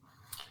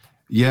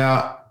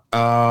 Yeah.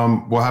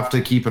 We'll have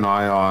to keep an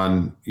eye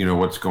on,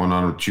 what's going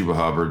on with Chuba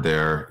Hubbard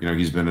there.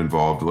 He's been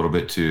involved a little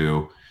bit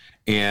too.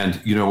 And,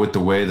 with the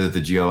way that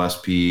the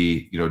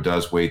GLSP,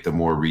 does weight the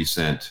more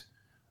recent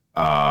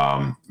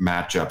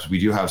matchups, we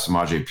do have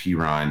Samaje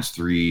Perine's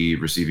 3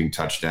 receiving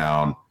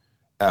touchdown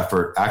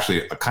effort,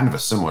 actually a kind of a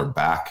similar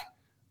back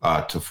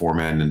to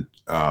Foreman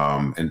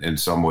and in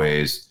some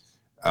ways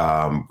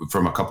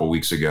from a couple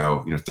weeks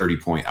ago,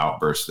 30-point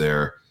outburst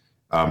there.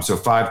 So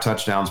 5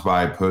 touchdowns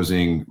by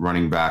opposing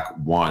running back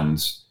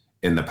ones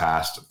in the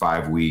past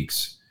 5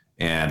 weeks,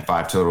 and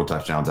 5 total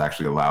touchdowns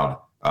actually allowed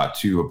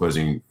to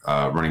opposing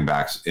running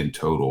backs in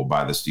total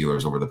by the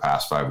Steelers over the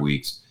past 5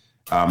 weeks.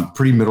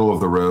 Pretty middle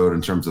of the road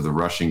in terms of the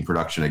rushing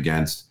production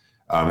against,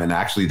 and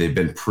actually they've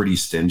been pretty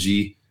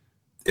stingy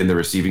in the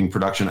receiving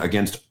production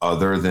against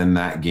other than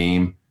that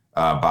game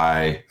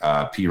by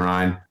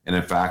Perine. And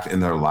in fact, in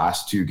their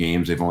last 2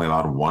 games, they've only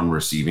allowed 1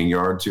 receiving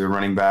yard to a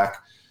running back.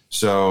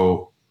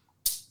 So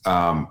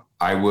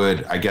I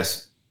would,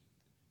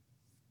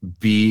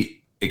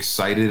 be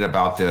excited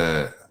about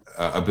the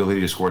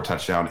ability to score a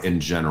touchdown in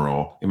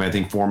general. I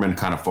think Foreman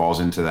kind of falls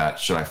into that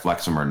should I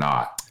flex him or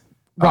not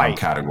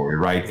category,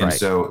 right? And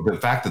so the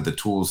fact that the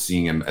tool is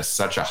seeing him as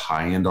such a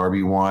high-end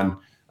RB1,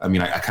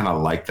 I kind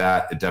of like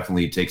that. It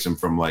definitely takes him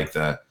from like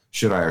the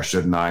should I or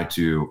shouldn't I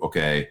to,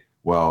 okay,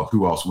 well,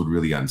 who else would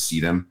really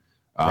unseat him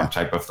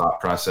type of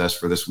thought process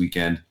for this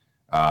weekend.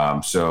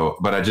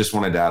 But I just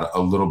wanted to add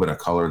a little bit of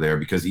color there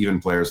because even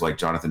players like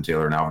Jonathan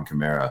Taylor and Alvin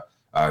Kamara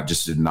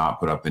just did not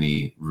put up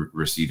any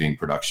receiving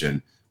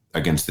production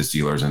against the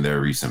Steelers in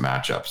their recent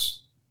matchups.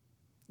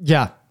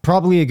 Yeah,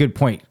 probably a good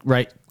point,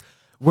 right?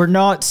 We're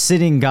not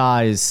sitting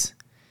guys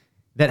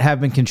that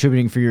have been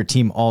contributing for your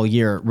team all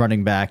year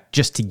running back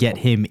just to get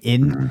him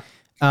in,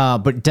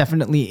 but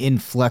definitely in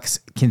flex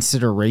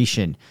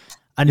consideration.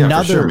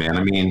 Yeah, for sure, man.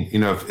 I mean,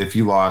 if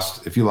you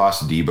lost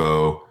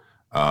Debo,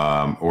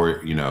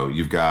 or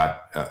you've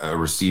got a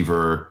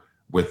receiver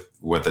with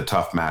a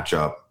tough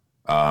matchup,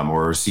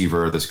 or a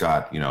receiver that's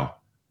got you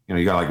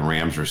got like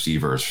Rams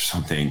receivers or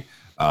something,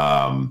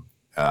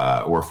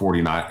 or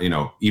 49,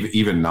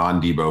 even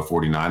non-Debo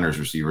 49ers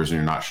receivers, and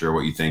you're not sure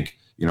what you think,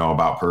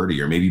 about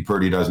Purdy, or maybe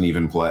Purdy doesn't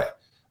even play.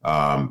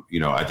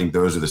 I think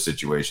those are the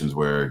situations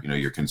where,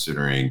 you're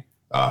considering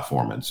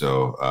Foreman.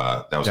 So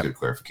that was good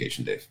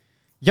clarification, Dave.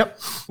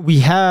 Yep. We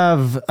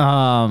have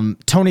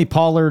Tony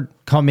Pollard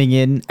coming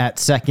in at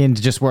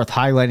second, just worth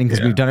highlighting because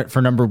we've done it for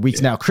a number of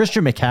weeks now.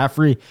 Christian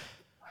McCaffrey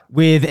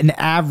with an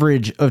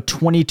average of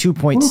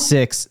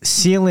 22.6,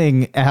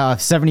 ceiling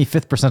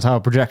 75th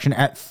percentile projection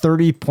at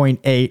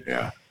 30.8.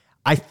 Yeah.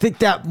 I think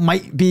that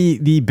might be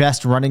the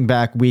best running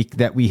back week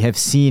that we have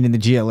seen in the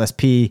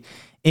GLSP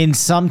in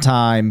some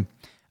time.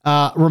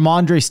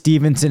 Ramondre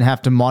Stevenson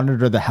have to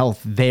monitor the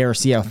health there,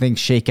 see how things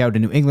shake out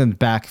in New England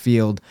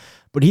backfield,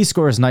 but he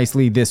scores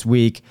nicely this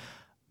week.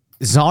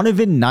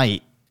 Zonovan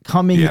Knight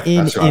coming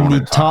in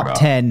the top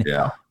 10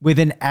 with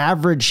an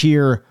average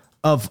here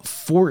of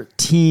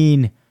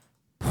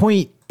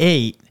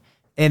 14.8,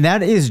 and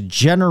that is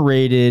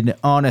generated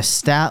on a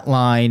stat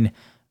line,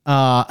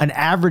 an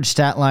average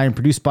stat line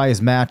produced by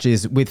his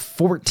matches with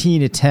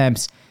 14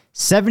 attempts,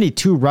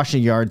 72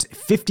 rushing yards,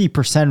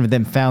 50% of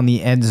them found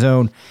the end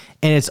zone,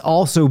 and it's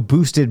also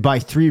boosted by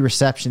 3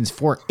 receptions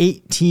for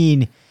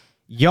 18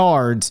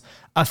 yards.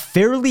 A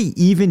fairly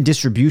even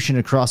distribution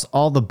across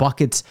all the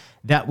buckets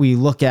that we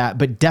look at,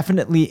 but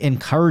definitely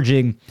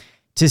encouraging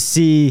to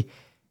see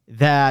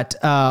that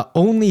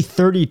only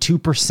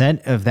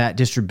 32% of that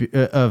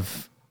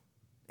of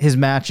his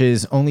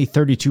matches, only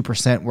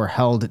 32% were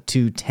held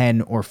to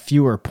 10 or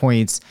fewer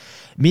points,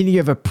 meaning you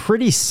have a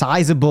pretty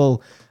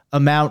sizable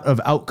amount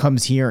of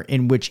outcomes here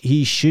in which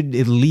he should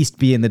at least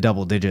be in the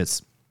double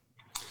digits.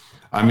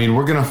 I mean,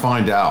 we're going to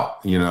find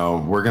out,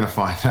 we're going to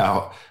find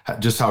out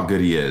just how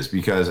good he is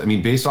because,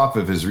 based off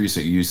of his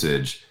recent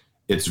usage,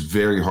 it's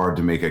very hard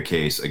to make a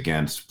case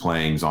against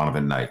playing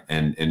Zonovan Knight.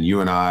 And you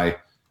and I,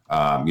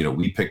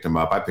 we picked him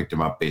up. I picked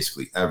him up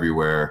basically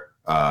everywhere,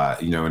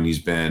 and he's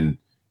been,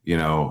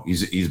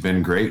 he's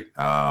been great.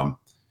 The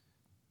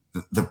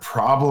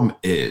problem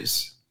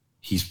is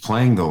he's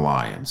playing the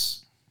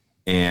Lions,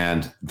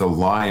 and the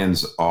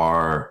Lions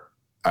are,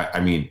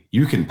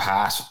 you can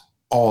pass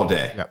all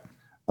day. Yep.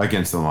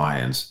 Against the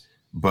Lions,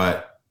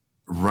 but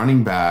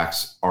running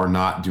backs are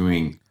not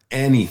doing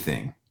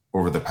anything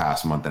over the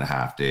past month and a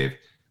half, Dave.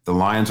 The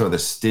Lions are the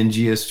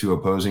stingiest to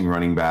opposing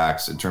running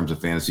backs in terms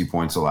of fantasy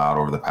points allowed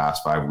over the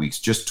past 5 weeks,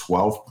 just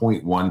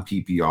 12.1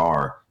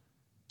 PPR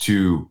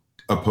to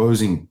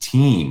opposing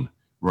team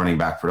running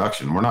back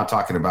production. We're not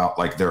talking about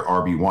like their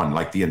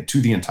RB1,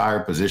 to the entire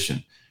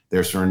position.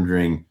 They're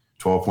surrendering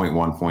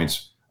 12.1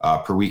 points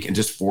per week and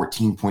just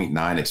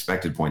 14.9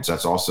 expected points.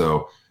 That's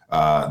also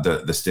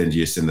the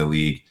stingiest in the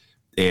league,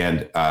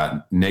 and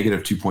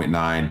negative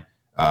 2.9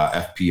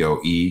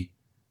 FPOE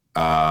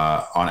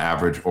on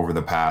average over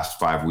the past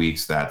 5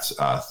 weeks. That's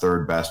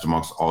third best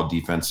amongst all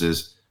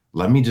defenses.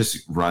 Let me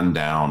just run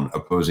down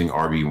opposing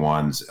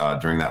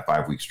RB1s during that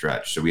 5 week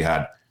stretch. So we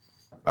had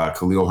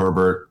Khalil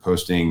Herbert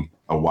posting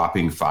a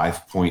whopping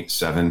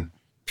 5.7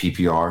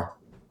 PPR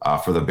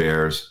for the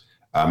Bears.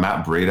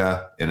 Matt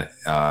Breida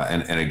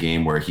in a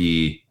game where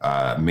he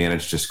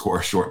managed to score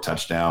a short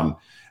touchdown,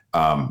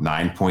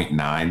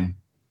 9.9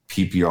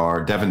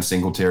 PPR. Devin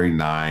Singletary,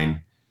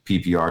 9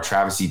 PPR.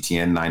 Travis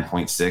Etienne,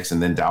 9.6. And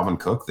then Dalvin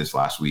Cook this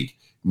last week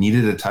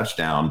needed a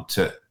touchdown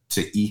to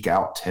eke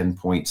out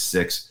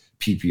 10.6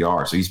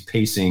 PPR. So he's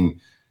pacing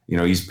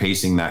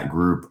that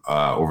group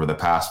over the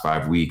past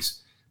 5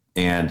 weeks.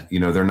 And,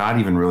 they're not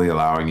even really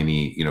allowing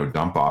any,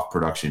 dump off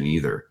production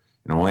either.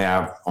 And only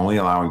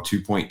allowing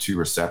 2.2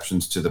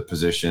 receptions to the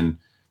position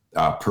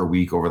per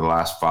week over the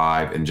last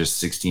 5, and just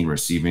 16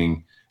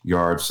 receiving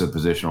yards to the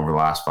position over the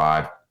last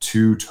 5,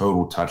 2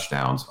 total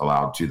touchdowns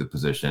allowed to the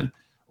position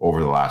over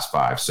the last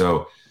 5.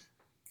 So,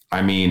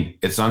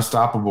 it's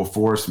unstoppable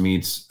force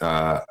meets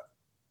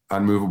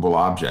unmovable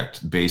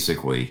object,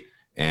 basically.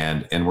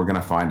 And we're going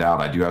to find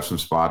out. I do have some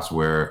spots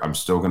where I'm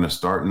still going to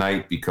start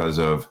Knight because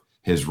of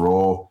his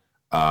role.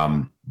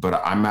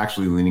 But I'm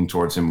actually leaning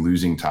towards him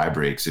losing tie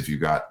breaks if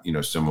you've got,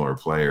 similar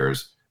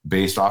players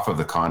based off of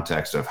the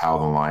context of how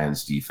the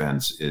Lions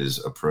defense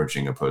is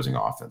approaching opposing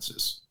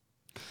offenses.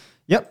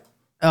 Yep.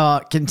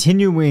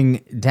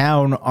 Continuing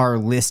down our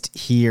list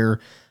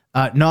here,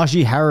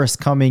 Najee Harris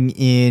coming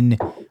in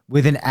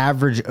with an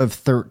average of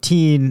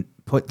 13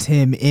 puts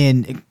him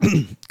in,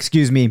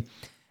 excuse me,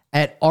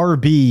 at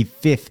RB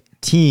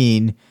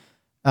 15.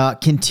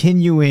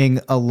 continuing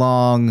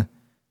along.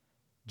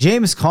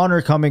 James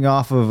Conner coming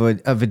off of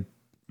a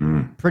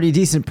pretty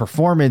decent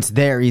performance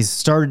there. He's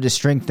started to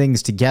string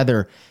things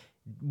together.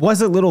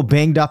 Was a little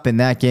banged up in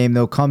that game,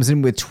 though. Comes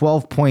in with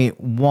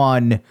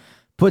 12.1,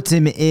 puts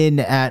him in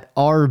at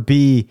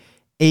RB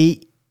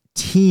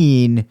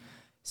 18.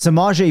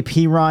 Samaje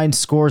Perine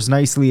scores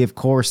nicely, of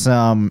course.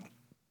 That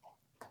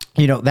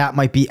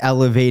might be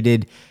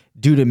elevated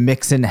due to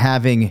Mixon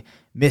having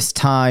missed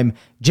time.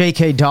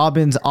 J.K.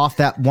 Dobbins off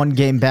that one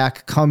game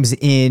back comes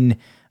in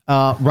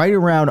right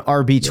around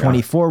RB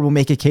 24. We'll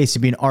make a case to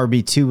be an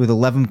RB2 with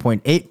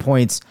 11.8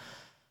 points.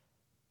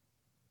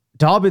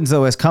 Dobbins,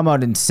 though, has come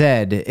out and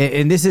said,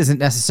 and this isn't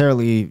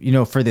necessarily,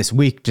 for this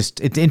week, just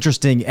it's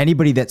interesting.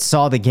 Anybody that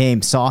saw the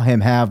game saw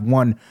him have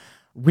one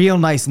real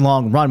nice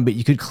long run, but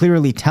you could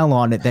clearly tell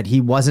on it that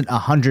he wasn't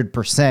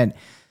 100%.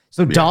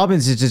 So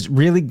Dobbins is just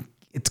really,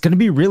 it's going to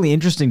be really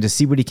interesting to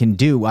see what he can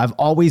do. I've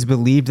always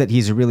believed that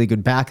he's a really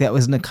good back. That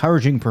was an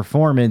encouraging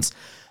performance,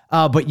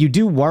 but you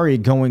do worry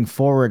going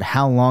forward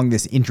how long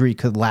this injury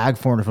could lag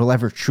for and if it'll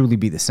ever truly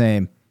be the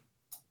same.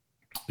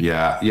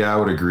 Yeah, I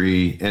would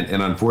agree.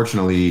 And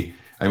unfortunately,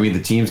 I mean,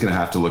 the team's going to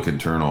have to look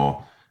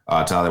internal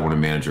to how they want to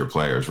manage their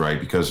players,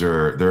 right? Because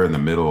they're in the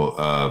middle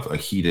of a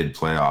heated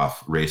playoff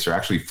race. They're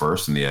actually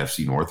first in the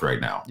AFC North right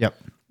now. Yep.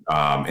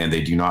 And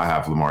they do not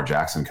have Lamar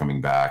Jackson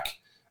coming back,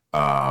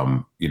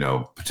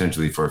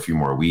 potentially for a few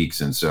more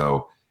weeks. And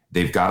so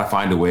they've got to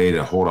find a way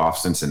to hold off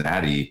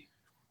Cincinnati.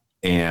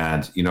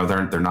 And,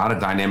 they're not a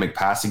dynamic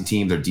passing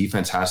team. Their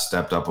defense has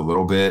stepped up a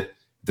little bit.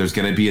 There's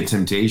going to be a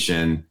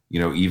temptation,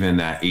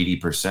 even at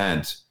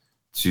 80%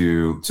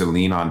 to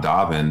lean on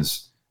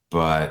Dobbins.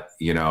 But,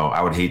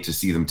 I would hate to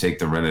see them take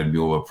the rented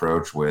mule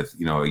approach with,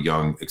 a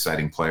young,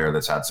 exciting player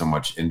that's had so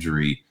much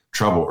injury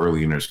trouble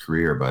early in his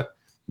career. But,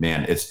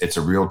 man, it's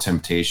a real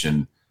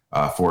temptation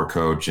for a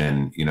coach.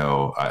 And,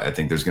 I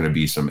think there's going to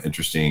be some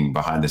interesting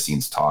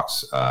behind-the-scenes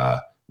talks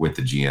with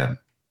the GM.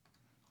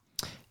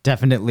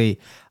 Definitely.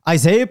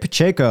 Isaiah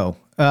Pacheco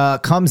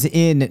comes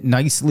in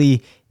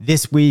nicely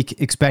this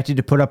week, expected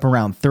to put up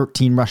around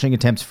 13 rushing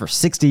attempts for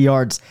 60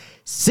 yards.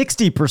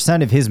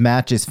 60% of his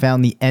matches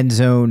found the end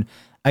zone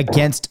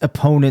against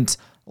opponents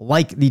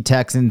like the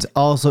Texans.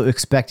 Also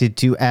expected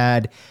to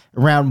add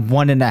around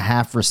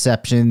 1.5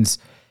 receptions.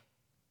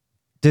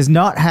 Does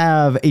not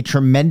have a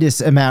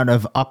tremendous amount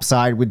of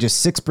upside with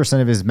just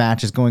 6% of his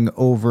matches going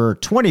over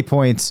 20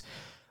 points,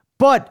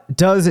 but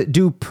does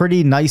do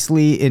pretty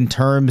nicely in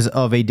terms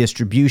of a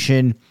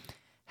distribution.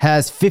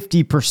 Has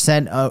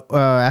 50%,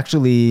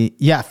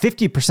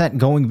 50%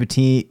 going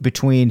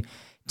between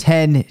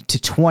 10 to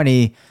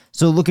 20.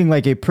 So looking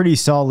like a pretty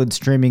solid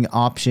streaming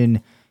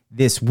option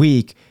this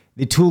week.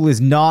 The tool is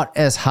not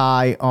as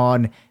high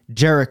on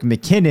Jerick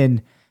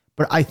McKinnon,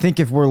 but I think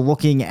if we're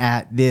looking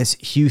at this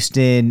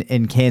Houston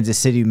and Kansas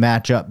City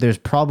matchup, there's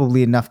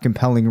probably enough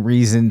compelling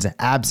reasons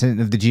absent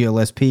of the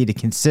GLSP to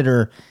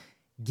consider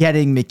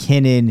getting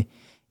McKinnon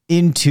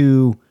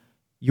into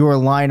your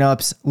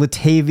lineups.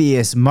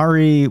 Latavius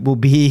Murray will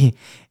be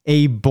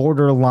a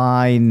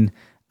borderline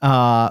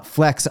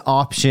flex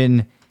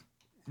option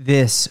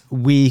this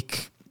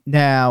week.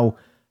 Now,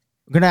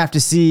 we're going to have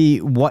to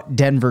see what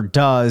Denver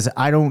does.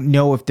 I don't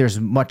know if there's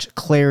much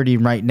clarity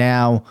right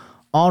now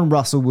on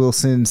Russell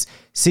Wilson's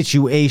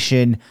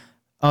situation,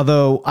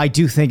 although I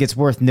do think it's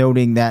worth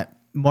noting that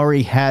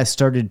Murray has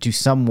started to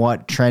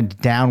somewhat trend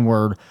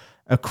downward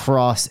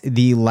across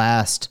the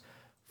last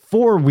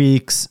 4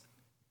 weeks.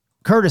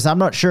 Curtis, I'm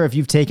not sure if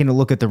you've taken a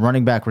look at the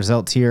running back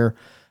results here.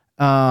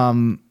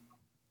 Mostert,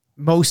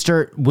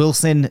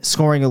 Wilson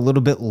scoring a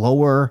little bit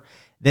lower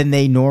than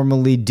they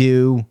normally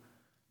do.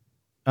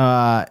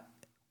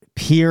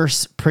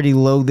 Pierce pretty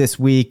low this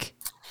week.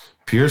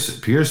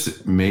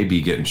 Pierce may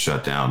be getting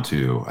shut down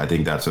too. I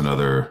think that's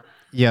another.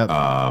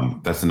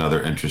 That's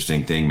another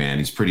interesting thing, man.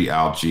 He's pretty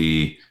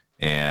ouchy,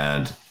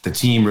 and the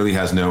team really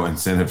has no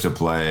incentive to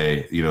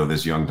play,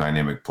 this young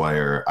dynamic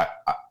player.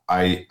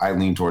 I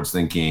lean towards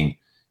thinking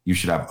you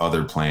should have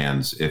other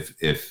plans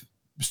if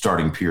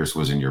starting Pierce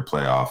was in your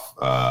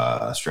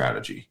playoff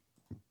strategy.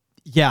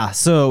 Yeah,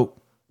 so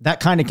that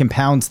kind of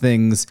compounds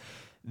things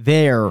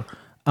there.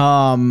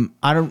 I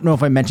don't know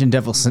if I mentioned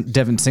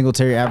Devin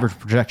Singletary average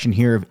projection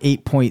here of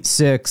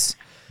 8.6.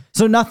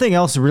 So nothing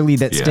else really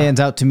that stands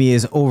out to me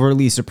as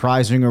overly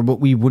surprising or what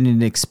we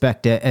wouldn't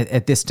expect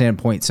at this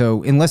standpoint.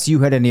 So unless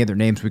you had any other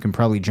names, we can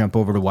probably jump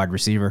over to wide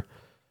receiver.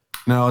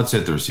 No, let's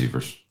hit the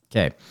receivers.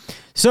 Okay.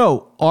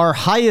 So our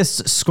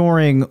highest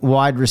scoring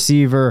wide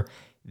receiver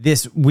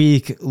this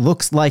week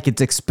looks like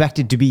it's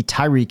expected to be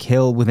Tyreek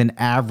Hill with an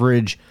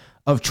average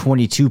of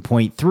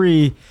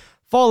 22.3,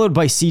 followed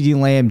by CeeDee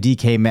Lamb,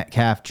 DK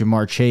Metcalf,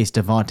 Jamar Chase,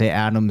 Devontae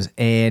Adams,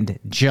 and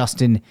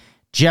Justin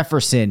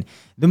Jefferson.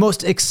 The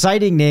most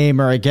exciting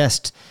name, or I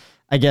guess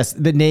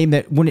the name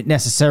that wouldn't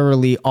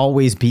necessarily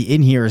always be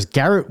in here, is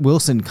Garrett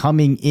Wilson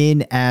coming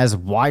in as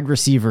wide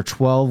receiver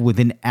 12 with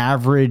an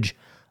average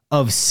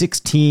of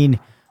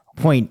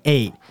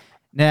 16.8.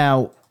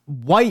 Now,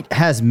 White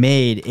has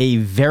made a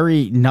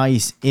very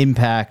nice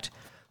impact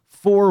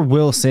for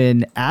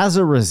Wilson. As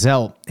a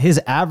result, his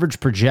average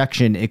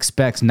projection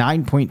expects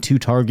 9.2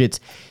 targets,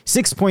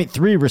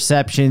 6.3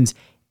 receptions,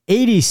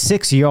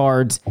 86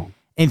 yards,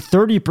 and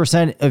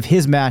 30% of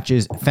his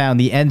matches found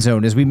the end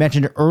zone. As we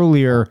mentioned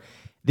earlier,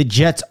 the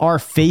Jets are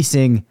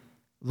facing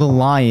the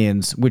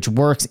Lions, which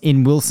works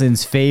in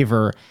Wilson's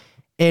favor.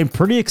 And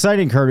pretty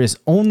exciting, Curtis,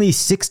 only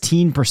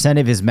 16%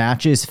 of his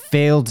matches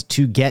failed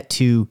to get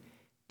to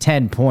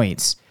 10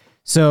 points.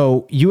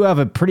 So you have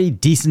a pretty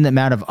decent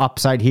amount of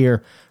upside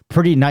here.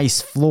 Pretty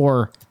nice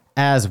floor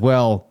as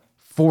well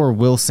for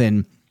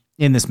Wilson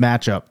in this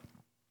matchup.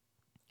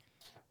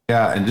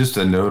 Yeah, and just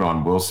a note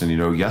on Wilson,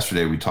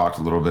 yesterday we talked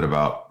a little bit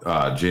about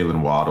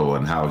Jalen Waddle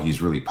and how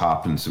he's really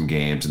popped in some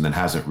games and then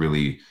hasn't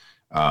really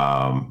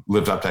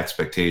lived up to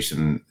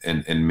expectation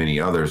and many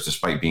others,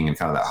 despite being in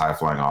kind of that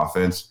high-flying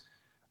offense.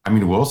 I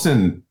mean,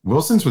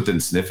 Wilson's within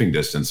sniffing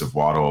distance of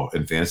Waddle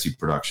in fantasy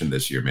production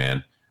this year,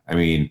 man. I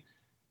mean,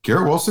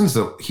 Garrett Wilson's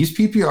he's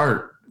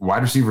PPR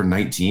wide receiver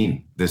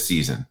 19 this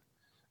season.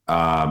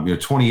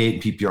 28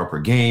 in PPR per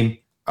game,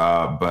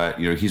 but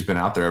he's been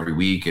out there every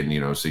week,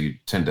 and so you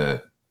tend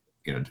to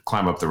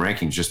climb up the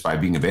rankings just by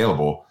being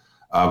available.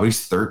 But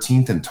he's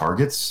 13th in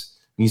targets.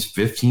 He's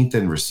 15th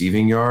in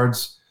receiving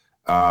yards.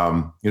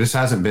 It just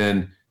hasn't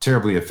been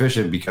terribly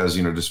efficient because,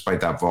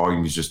 despite that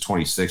volume, he's just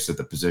 26th at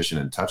the position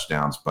in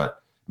touchdowns.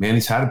 But, man,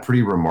 he's had a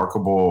pretty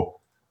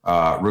remarkable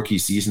rookie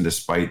season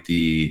despite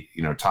the,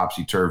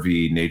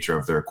 topsy-turvy nature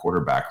of their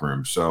quarterback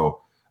room.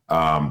 So,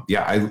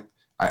 I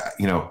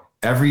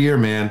every year,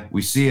 man,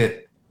 we see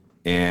it.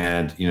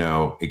 And,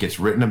 it gets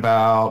written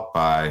about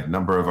by a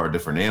number of our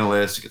different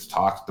analysts. It gets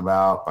talked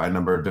about by a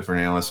number of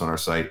different analysts on our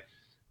site.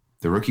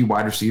 The rookie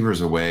wide receiver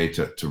is a way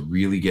to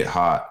really get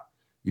hot,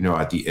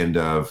 at the end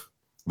of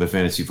the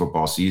fantasy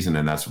football season.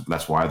 And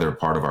that's why they're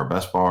part of our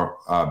best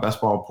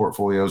ball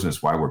portfolios. And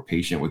it's why we're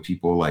patient with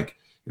people like,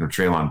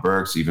 Treylon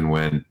Burks, even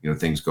when,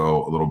 things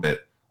go a little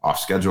bit off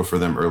schedule for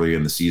them early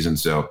in the season.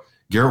 So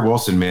Garrett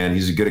Wilson, man,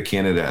 he's as good a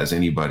candidate as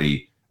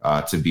anybody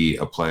to be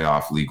a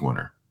playoff league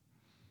winner.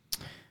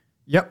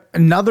 Yep.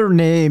 Another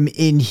name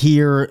in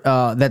here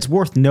that's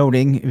worth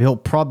noting, he'll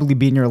probably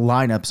be in your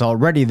lineups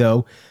already,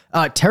 though.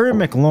 Terry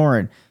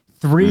McLaurin,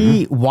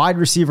 3 wide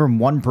receiver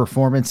 1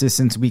 performances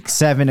since week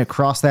 7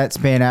 across that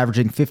span,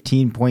 averaging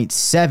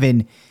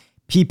 15.7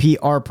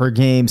 PPR per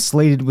game,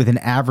 slated with an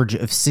average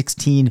of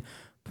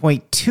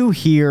 16.2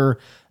 here,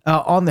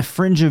 on the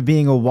fringe of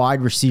being a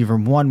wide receiver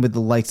 1 with the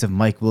likes of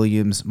Mike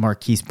Williams,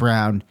 Marquise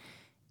Brown,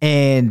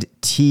 and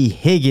T.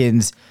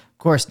 Higgins. Of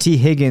course, T.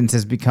 Higgins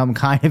has become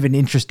kind of an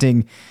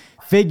interesting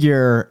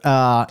figure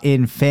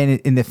in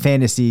the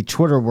fantasy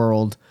Twitter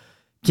world.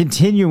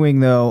 Continuing,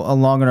 though,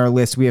 along on our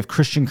list, we have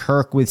Christian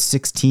Kirk with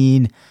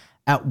 16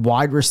 at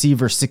wide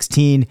receiver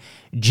 16.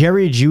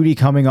 Jerry Jeudy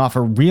coming off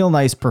a real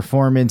nice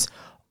performance,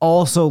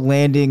 also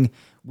landing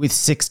with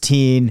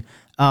 16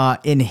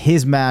 in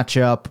his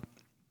matchup.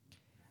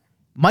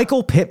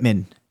 Michael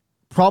Pittman,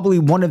 probably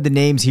one of the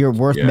names here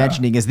worth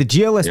mentioning, as the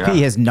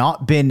GLSP has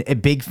not been a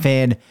big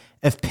fan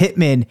of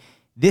Pittman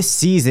this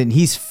season.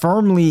 He's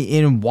firmly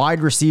in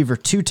wide receiver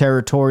 2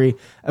 territory.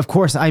 Of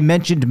course, I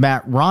mentioned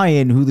Matt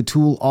Ryan, who the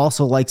tool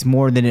also likes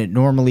more than it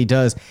normally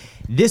does.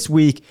 This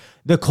week,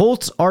 the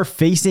Colts are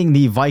facing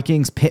the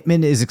Vikings.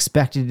 Pittman is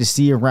expected to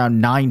see around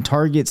 9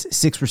 targets,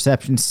 6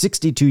 receptions,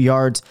 62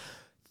 yards.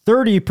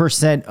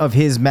 30% of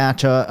his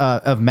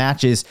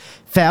matches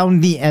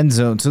found the end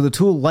zone. So the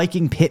tool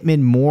liking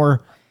Pittman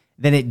more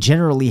than it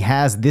generally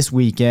has this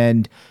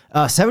weekend.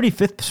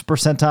 75th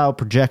percentile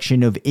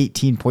projection of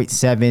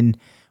 18.7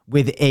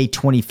 with a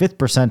 25th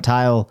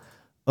percentile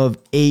of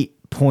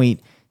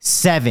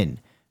 8.7.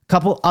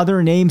 Couple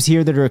other names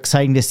here that are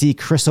exciting to see.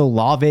 Chris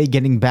Olave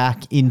getting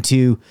back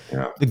into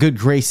the good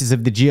graces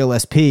of the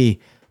GLSP.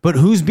 But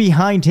who's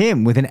behind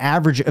him with an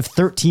average of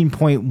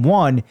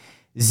 13.1?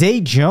 Zay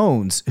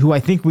Jones, who I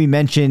think we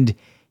mentioned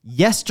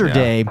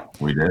yesterday. Yeah,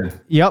 we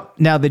did. Yep.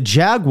 Now the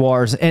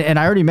Jaguars, and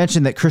I already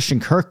mentioned that Christian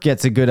Kirk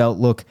gets a good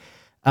outlook.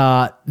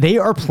 They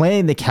are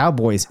playing the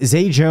Cowboys.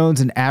 Zay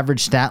Jones, an average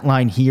stat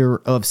line here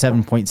of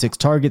 7.6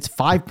 targets,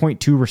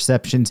 5.2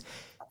 receptions,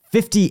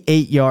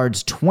 58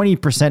 yards,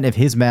 20% of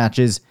his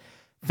matches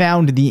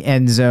found the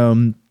end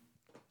zone.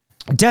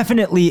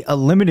 Definitely a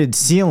limited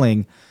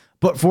ceiling,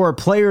 but for a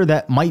player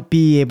that might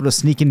be able to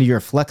sneak into your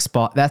flex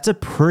spot, that's a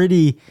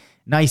pretty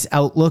nice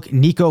outlook.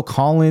 Nico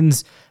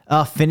Collins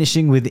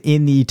finishing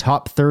within the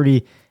top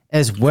 30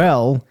 as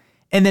well.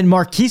 And then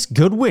Marquise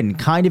Goodwin,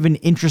 kind of an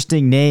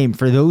interesting name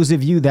for those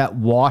of you that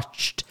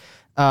watched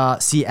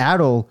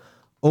Seattle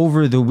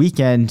over the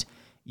weekend.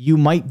 You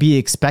might be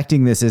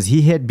expecting this, as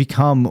he had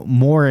become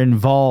more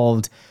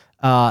involved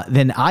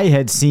than I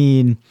had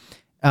seen.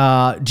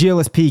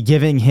 GLSP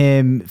giving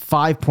him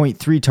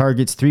 5.3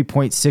 targets,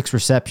 3.6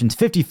 receptions,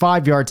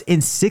 55 yards,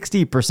 and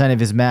 60%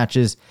 of his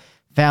matches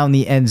found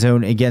the end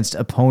zone against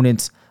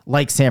opponents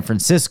like San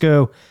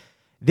Francisco.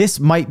 This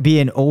might be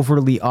an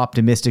overly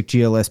optimistic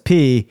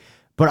GLSP,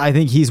 but I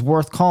think he's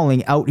worth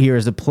calling out here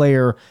as a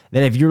player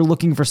that if you're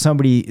looking for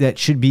somebody that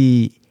should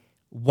be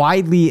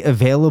widely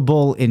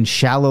available in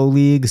shallow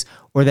leagues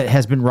or that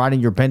has been riding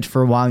your bench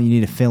for a while and you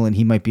need to fill in,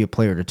 he might be a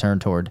player to turn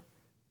toward?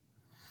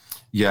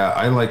 Yeah,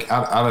 I like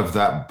out of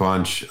that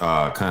bunch,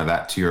 kind of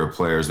that tier of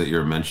players that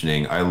you're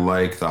mentioning, I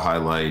like the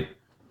highlight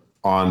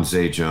on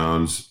Zay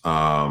Jones.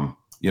 In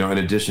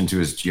addition to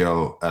his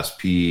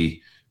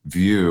GLSP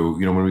view,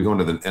 when we go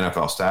into the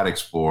NFL Stat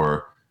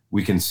Explorer,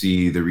 we can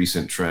see the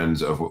recent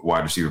trends of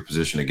wide receiver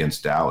position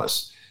against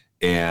Dallas.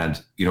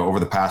 And, over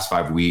the past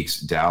 5 weeks,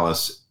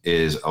 Dallas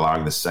is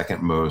allowing the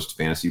second most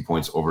fantasy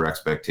points over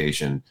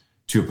expectation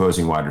to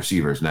opposing wide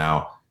receivers.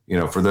 Now,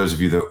 for those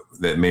of you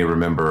that may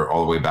remember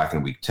all the way back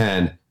in week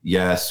 10,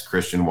 yes,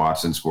 Christian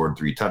Watson scored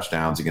 3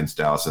 touchdowns against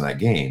Dallas in that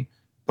game,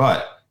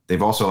 but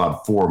they've also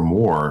allowed 4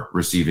 more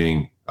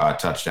receiving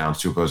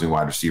touchdowns to opposing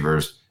wide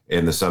receivers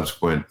in the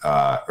subsequent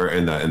or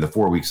in the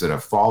 4 weeks that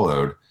have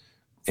followed.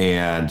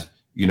 And,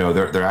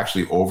 they're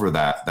actually over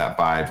that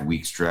 5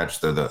 week stretch.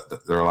 They're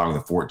allowing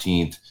the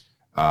 14th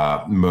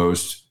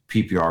most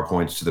PPR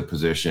points to the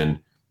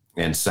position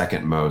and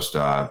second most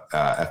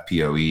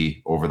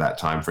FPOE over that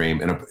time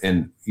frame. And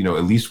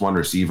at least one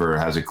receiver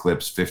has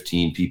eclipsed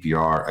 15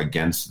 PPR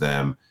against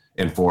them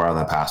in 4 out of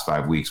the past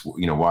 5 weeks.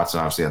 Watson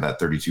obviously had that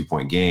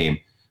 32-point game,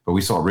 but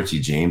we saw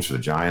Richie James for the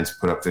Giants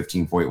put up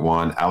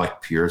 15.1,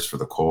 Alec Pierce for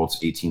the Colts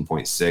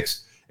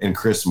 18.6, and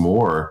Chris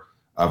Moore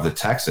of the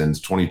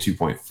Texans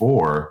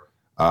 22.4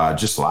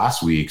 just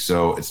last week.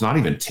 So it's not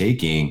even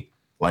taking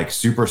like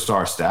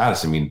superstar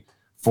status.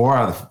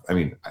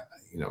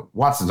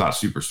 Watson's not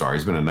a superstar.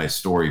 He's been a nice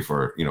story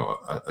for,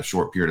 a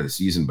short period of the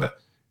season, but,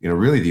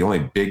 really the only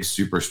big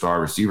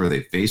superstar receiver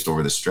they faced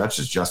over the stretch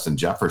is Justin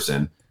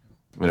Jefferson,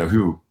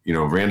 who,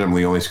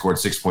 randomly only scored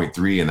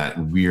 6.3 in that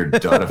weird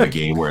dud of a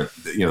game where,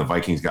 the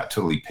Vikings got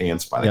totally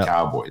pantsed by the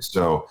Cowboys.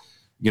 So,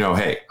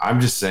 hey,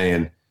 I'm just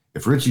saying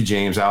if Richie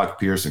James, Alec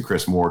Pierce, and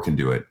Chris Moore can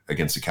do it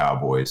against the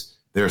Cowboys,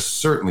 there's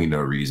certainly no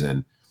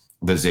reason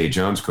that Zay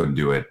Jones couldn't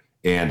do it.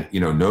 And,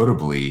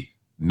 notably,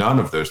 none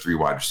of those 3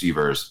 wide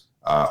receivers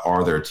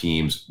are their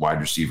team's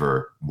wide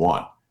receiver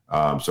 1.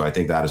 So I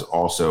think that is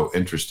also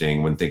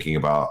interesting when thinking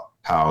about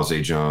how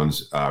Zay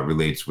Jones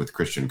relates with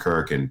Christian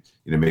Kirk. And,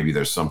 maybe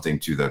there's something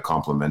to the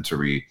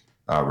complementary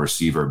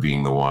receiver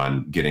being the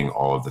one getting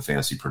all of the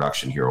fantasy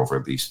production here over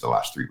at least the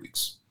last 3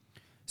 weeks.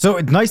 So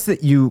it's nice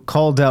that you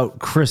called out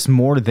Chris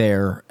Moore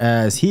there,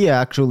 as he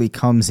actually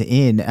comes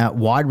in at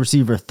wide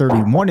receiver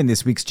 31 in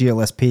this week's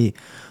GLSP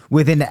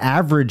with an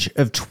average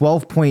of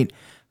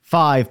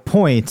 12.5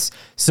 points.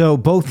 So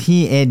both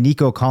he and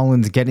Nico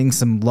Collins getting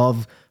some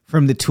love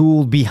from the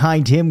tool.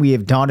 Behind him, we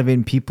have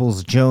Donovan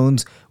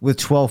Peoples-Jones with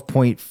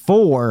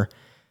 12.4,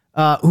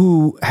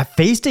 who have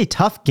faced a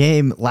tough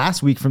game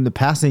last week from the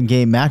passing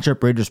game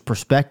matchup Raiders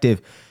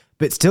perspective,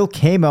 but still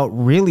came out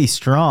really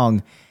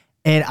strong.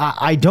 And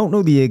I don't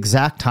know the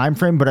exact time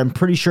frame, but I'm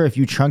pretty sure if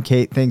you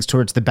truncate things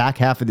towards the back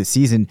half of the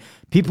season,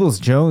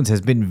 Peoples-Jones has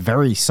been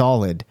very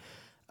solid.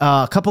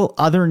 A couple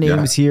other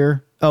names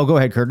here. Oh, go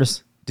ahead,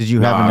 Curtis. Did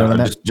you have a note on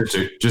that?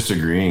 Just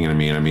agreeing.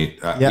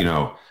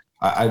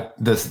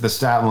 The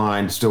stat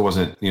line still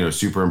wasn't,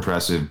 super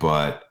impressive,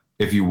 but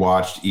if you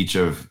watched each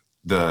of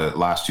the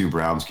last 2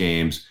 Browns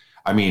games,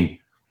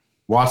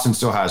 Watson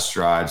still has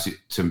strides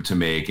to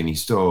make, and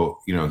he's still,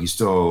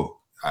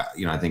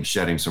 I think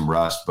shedding some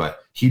rust, but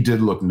he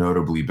did look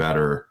notably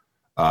better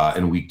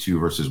in week 2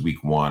 versus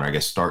week 1, I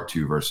guess start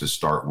 2 versus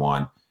start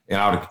 1.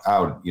 And I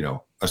would,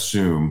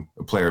 assume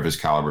a player of his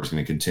caliber is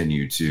going to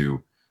continue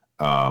to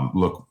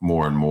look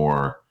more and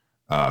more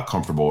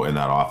comfortable in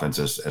that offense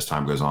as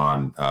time goes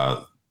on,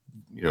 to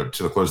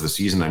the close of the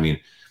season.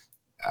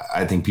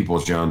 I think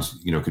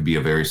Peoples-Jones, could be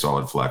a very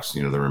solid flex,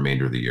 the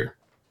remainder of the year.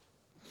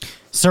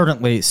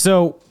 Certainly.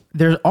 So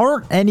there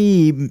aren't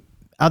any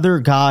other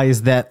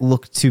guys that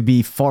look to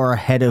be far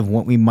ahead of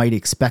what we might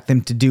expect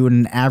them to do in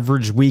an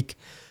average week.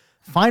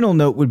 Final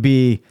note would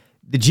be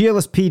the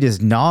GLSP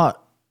does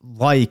not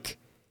like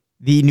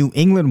the New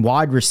England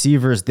wide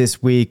receivers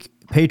this week.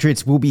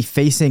 Patriots will be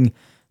facing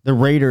the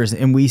Raiders,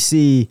 and we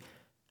see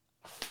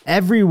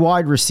every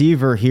wide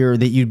receiver here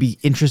that you'd be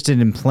interested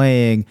in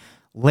playing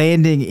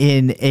landing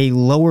in a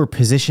lower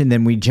position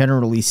than we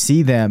generally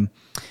see them.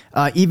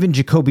 Even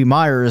Jacoby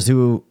Myers,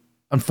 who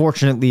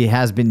unfortunately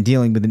has been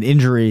dealing with an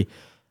injury,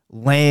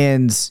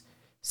 lands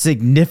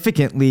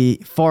significantly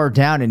far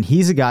down, and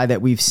he's a guy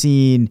that we've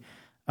seen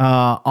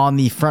on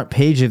the front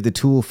page of the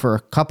tool for a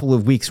couple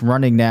of weeks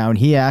running now, and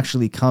he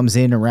actually comes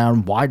in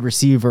around wide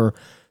receiver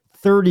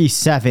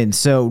 37.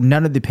 So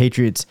none of the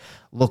Patriots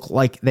look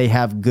like they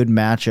have good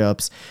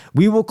matchups.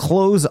 We will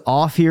close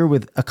off here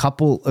with a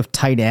couple of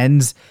tight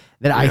ends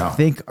that I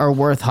think are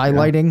worth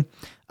highlighting.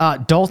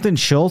 Dalton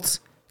Schultz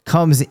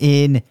comes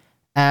in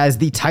as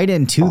the tight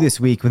end 2 this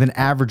week with an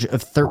average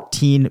of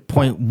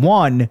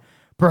 13.1.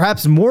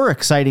 Perhaps more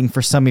exciting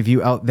for some of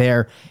you out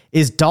there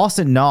is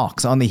Dawson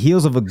Knox on the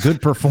heels of a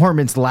good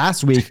performance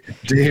last week.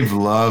 Dave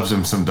loves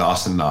him some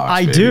Dawson Knox.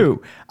 I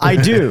do.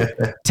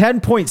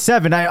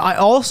 10.7. I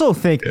also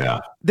think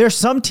there's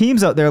some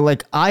teams out there,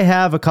 like I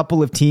have a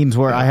couple of teams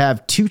where I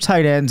have 2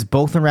 tight ends,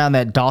 both around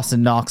that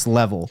Dawson Knox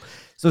level.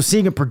 So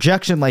seeing a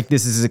projection like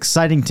this is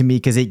exciting to me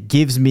because it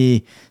gives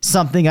me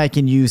something I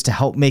can use to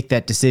help make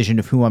that decision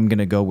of who I'm going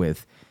to go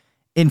with.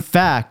 In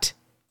fact,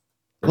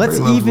 let's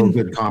even a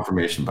good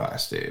confirmation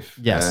bias, Dave.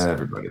 Yes.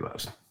 Everybody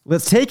loves it.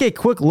 Let's take a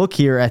quick look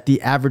here at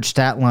the average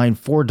stat line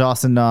for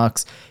Dawson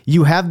Knox.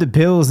 You have the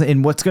Bills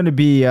in what's going to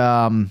be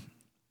an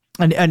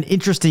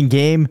interesting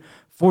game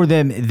for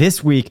them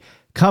this week,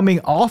 coming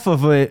off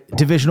of a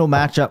divisional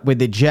matchup with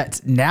the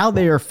Jets. Now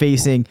they are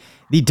facing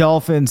the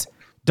Dolphins.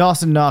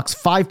 Dawson Knox,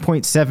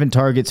 5.7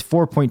 targets,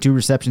 4.2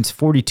 receptions,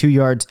 42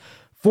 yards,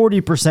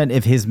 40%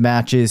 of his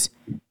matches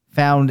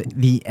found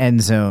the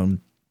end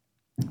zone.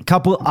 A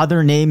couple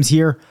other names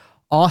here.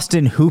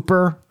 Austin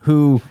Hooper,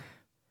 who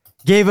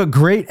gave a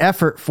great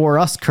effort for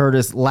us,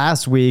 Curtis,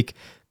 last week,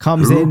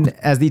 comes in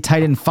as the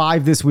tight end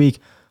 5 this week,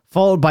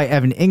 followed by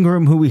Evan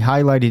Ingram, who we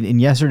highlighted in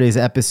yesterday's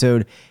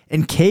episode.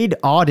 And Cade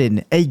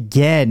Auden,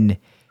 again,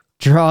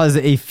 draws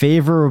a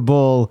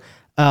favorable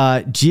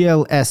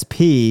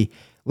GLSP.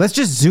 Let's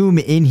just zoom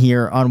in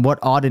here on what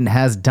Auden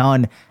has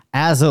done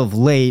as of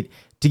late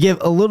to give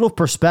a little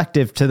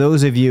perspective to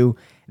those of you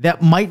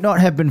that might not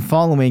have been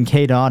following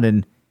Cade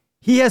Auden.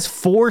 He has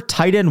 4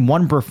 tight end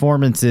 1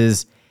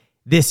 performances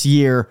this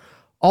year,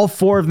 all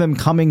 4 of them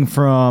coming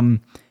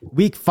from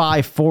week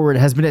 5 forward.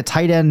 Has been a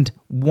tight end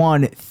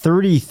 1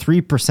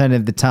 33%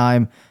 of the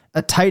time,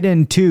 a tight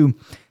end 2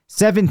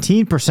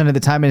 17% of the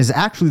time, and is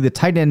actually the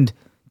tight end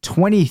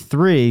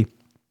 23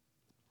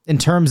 in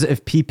terms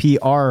of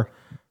PPR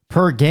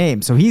per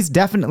game. So he's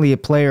definitely a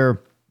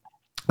player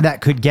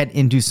that could get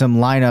into some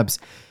lineups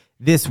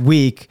this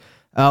week.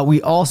 We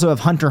also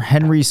have Hunter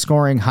Henry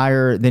scoring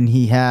higher than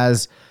he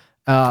has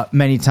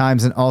many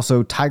times, and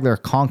also Tyler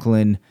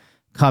Conklin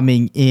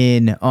coming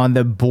in on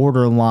the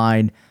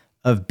borderline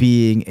of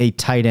being a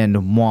tight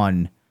end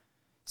 1.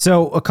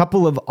 So a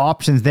couple of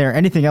options there.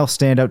 Anything else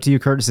stand out to you,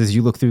 Curtis, as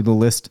you look through the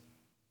list?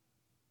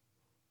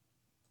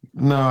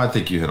 No, I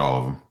think you hit all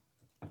of them.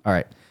 All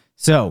right.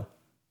 So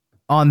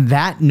on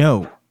that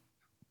note,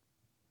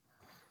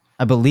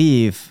 I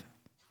believe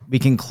we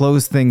can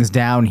close things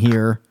down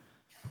here.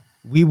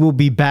 We will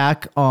be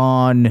back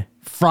on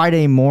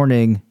Friday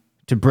morning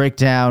to break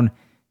down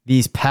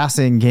these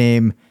passing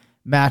game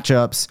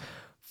matchups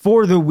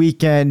for the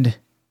weekend.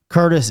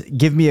 Curtis,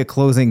 give me a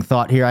closing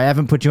thought here. I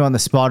haven't put you on the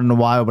spot in a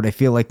while, but I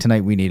feel like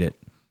tonight we need it.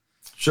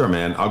 Sure,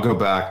 man. I'll go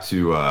back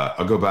to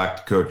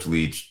Coach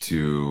Leach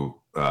to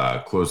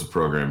close the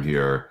program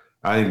here.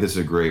 I think this is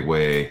a great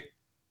way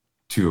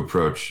to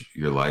approach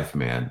your life,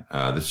 man.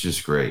 This is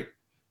just great.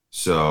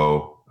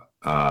 So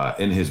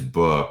in his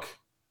book,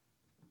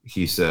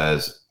 he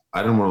says,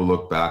 I don't want to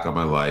look back on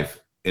my life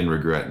and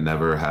regret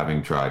never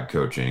having tried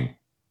coaching.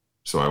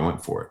 So I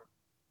went for it.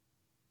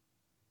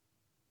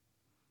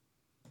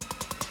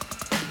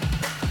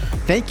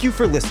 Thank you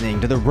for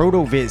listening to the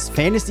RotoViz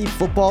Fantasy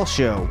Football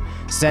Show.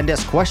 Send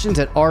us questions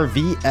at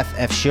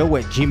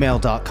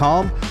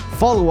rvffshow@gmail.com.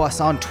 Follow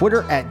us on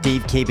Twitter at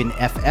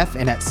DaveCabinFF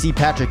and at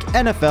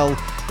CPatrickNFL.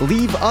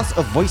 Leave us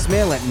a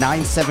voicemail at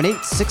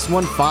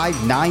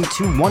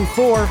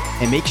 978-615-9214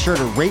 and make sure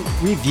to rate,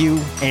 review,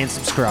 and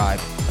subscribe.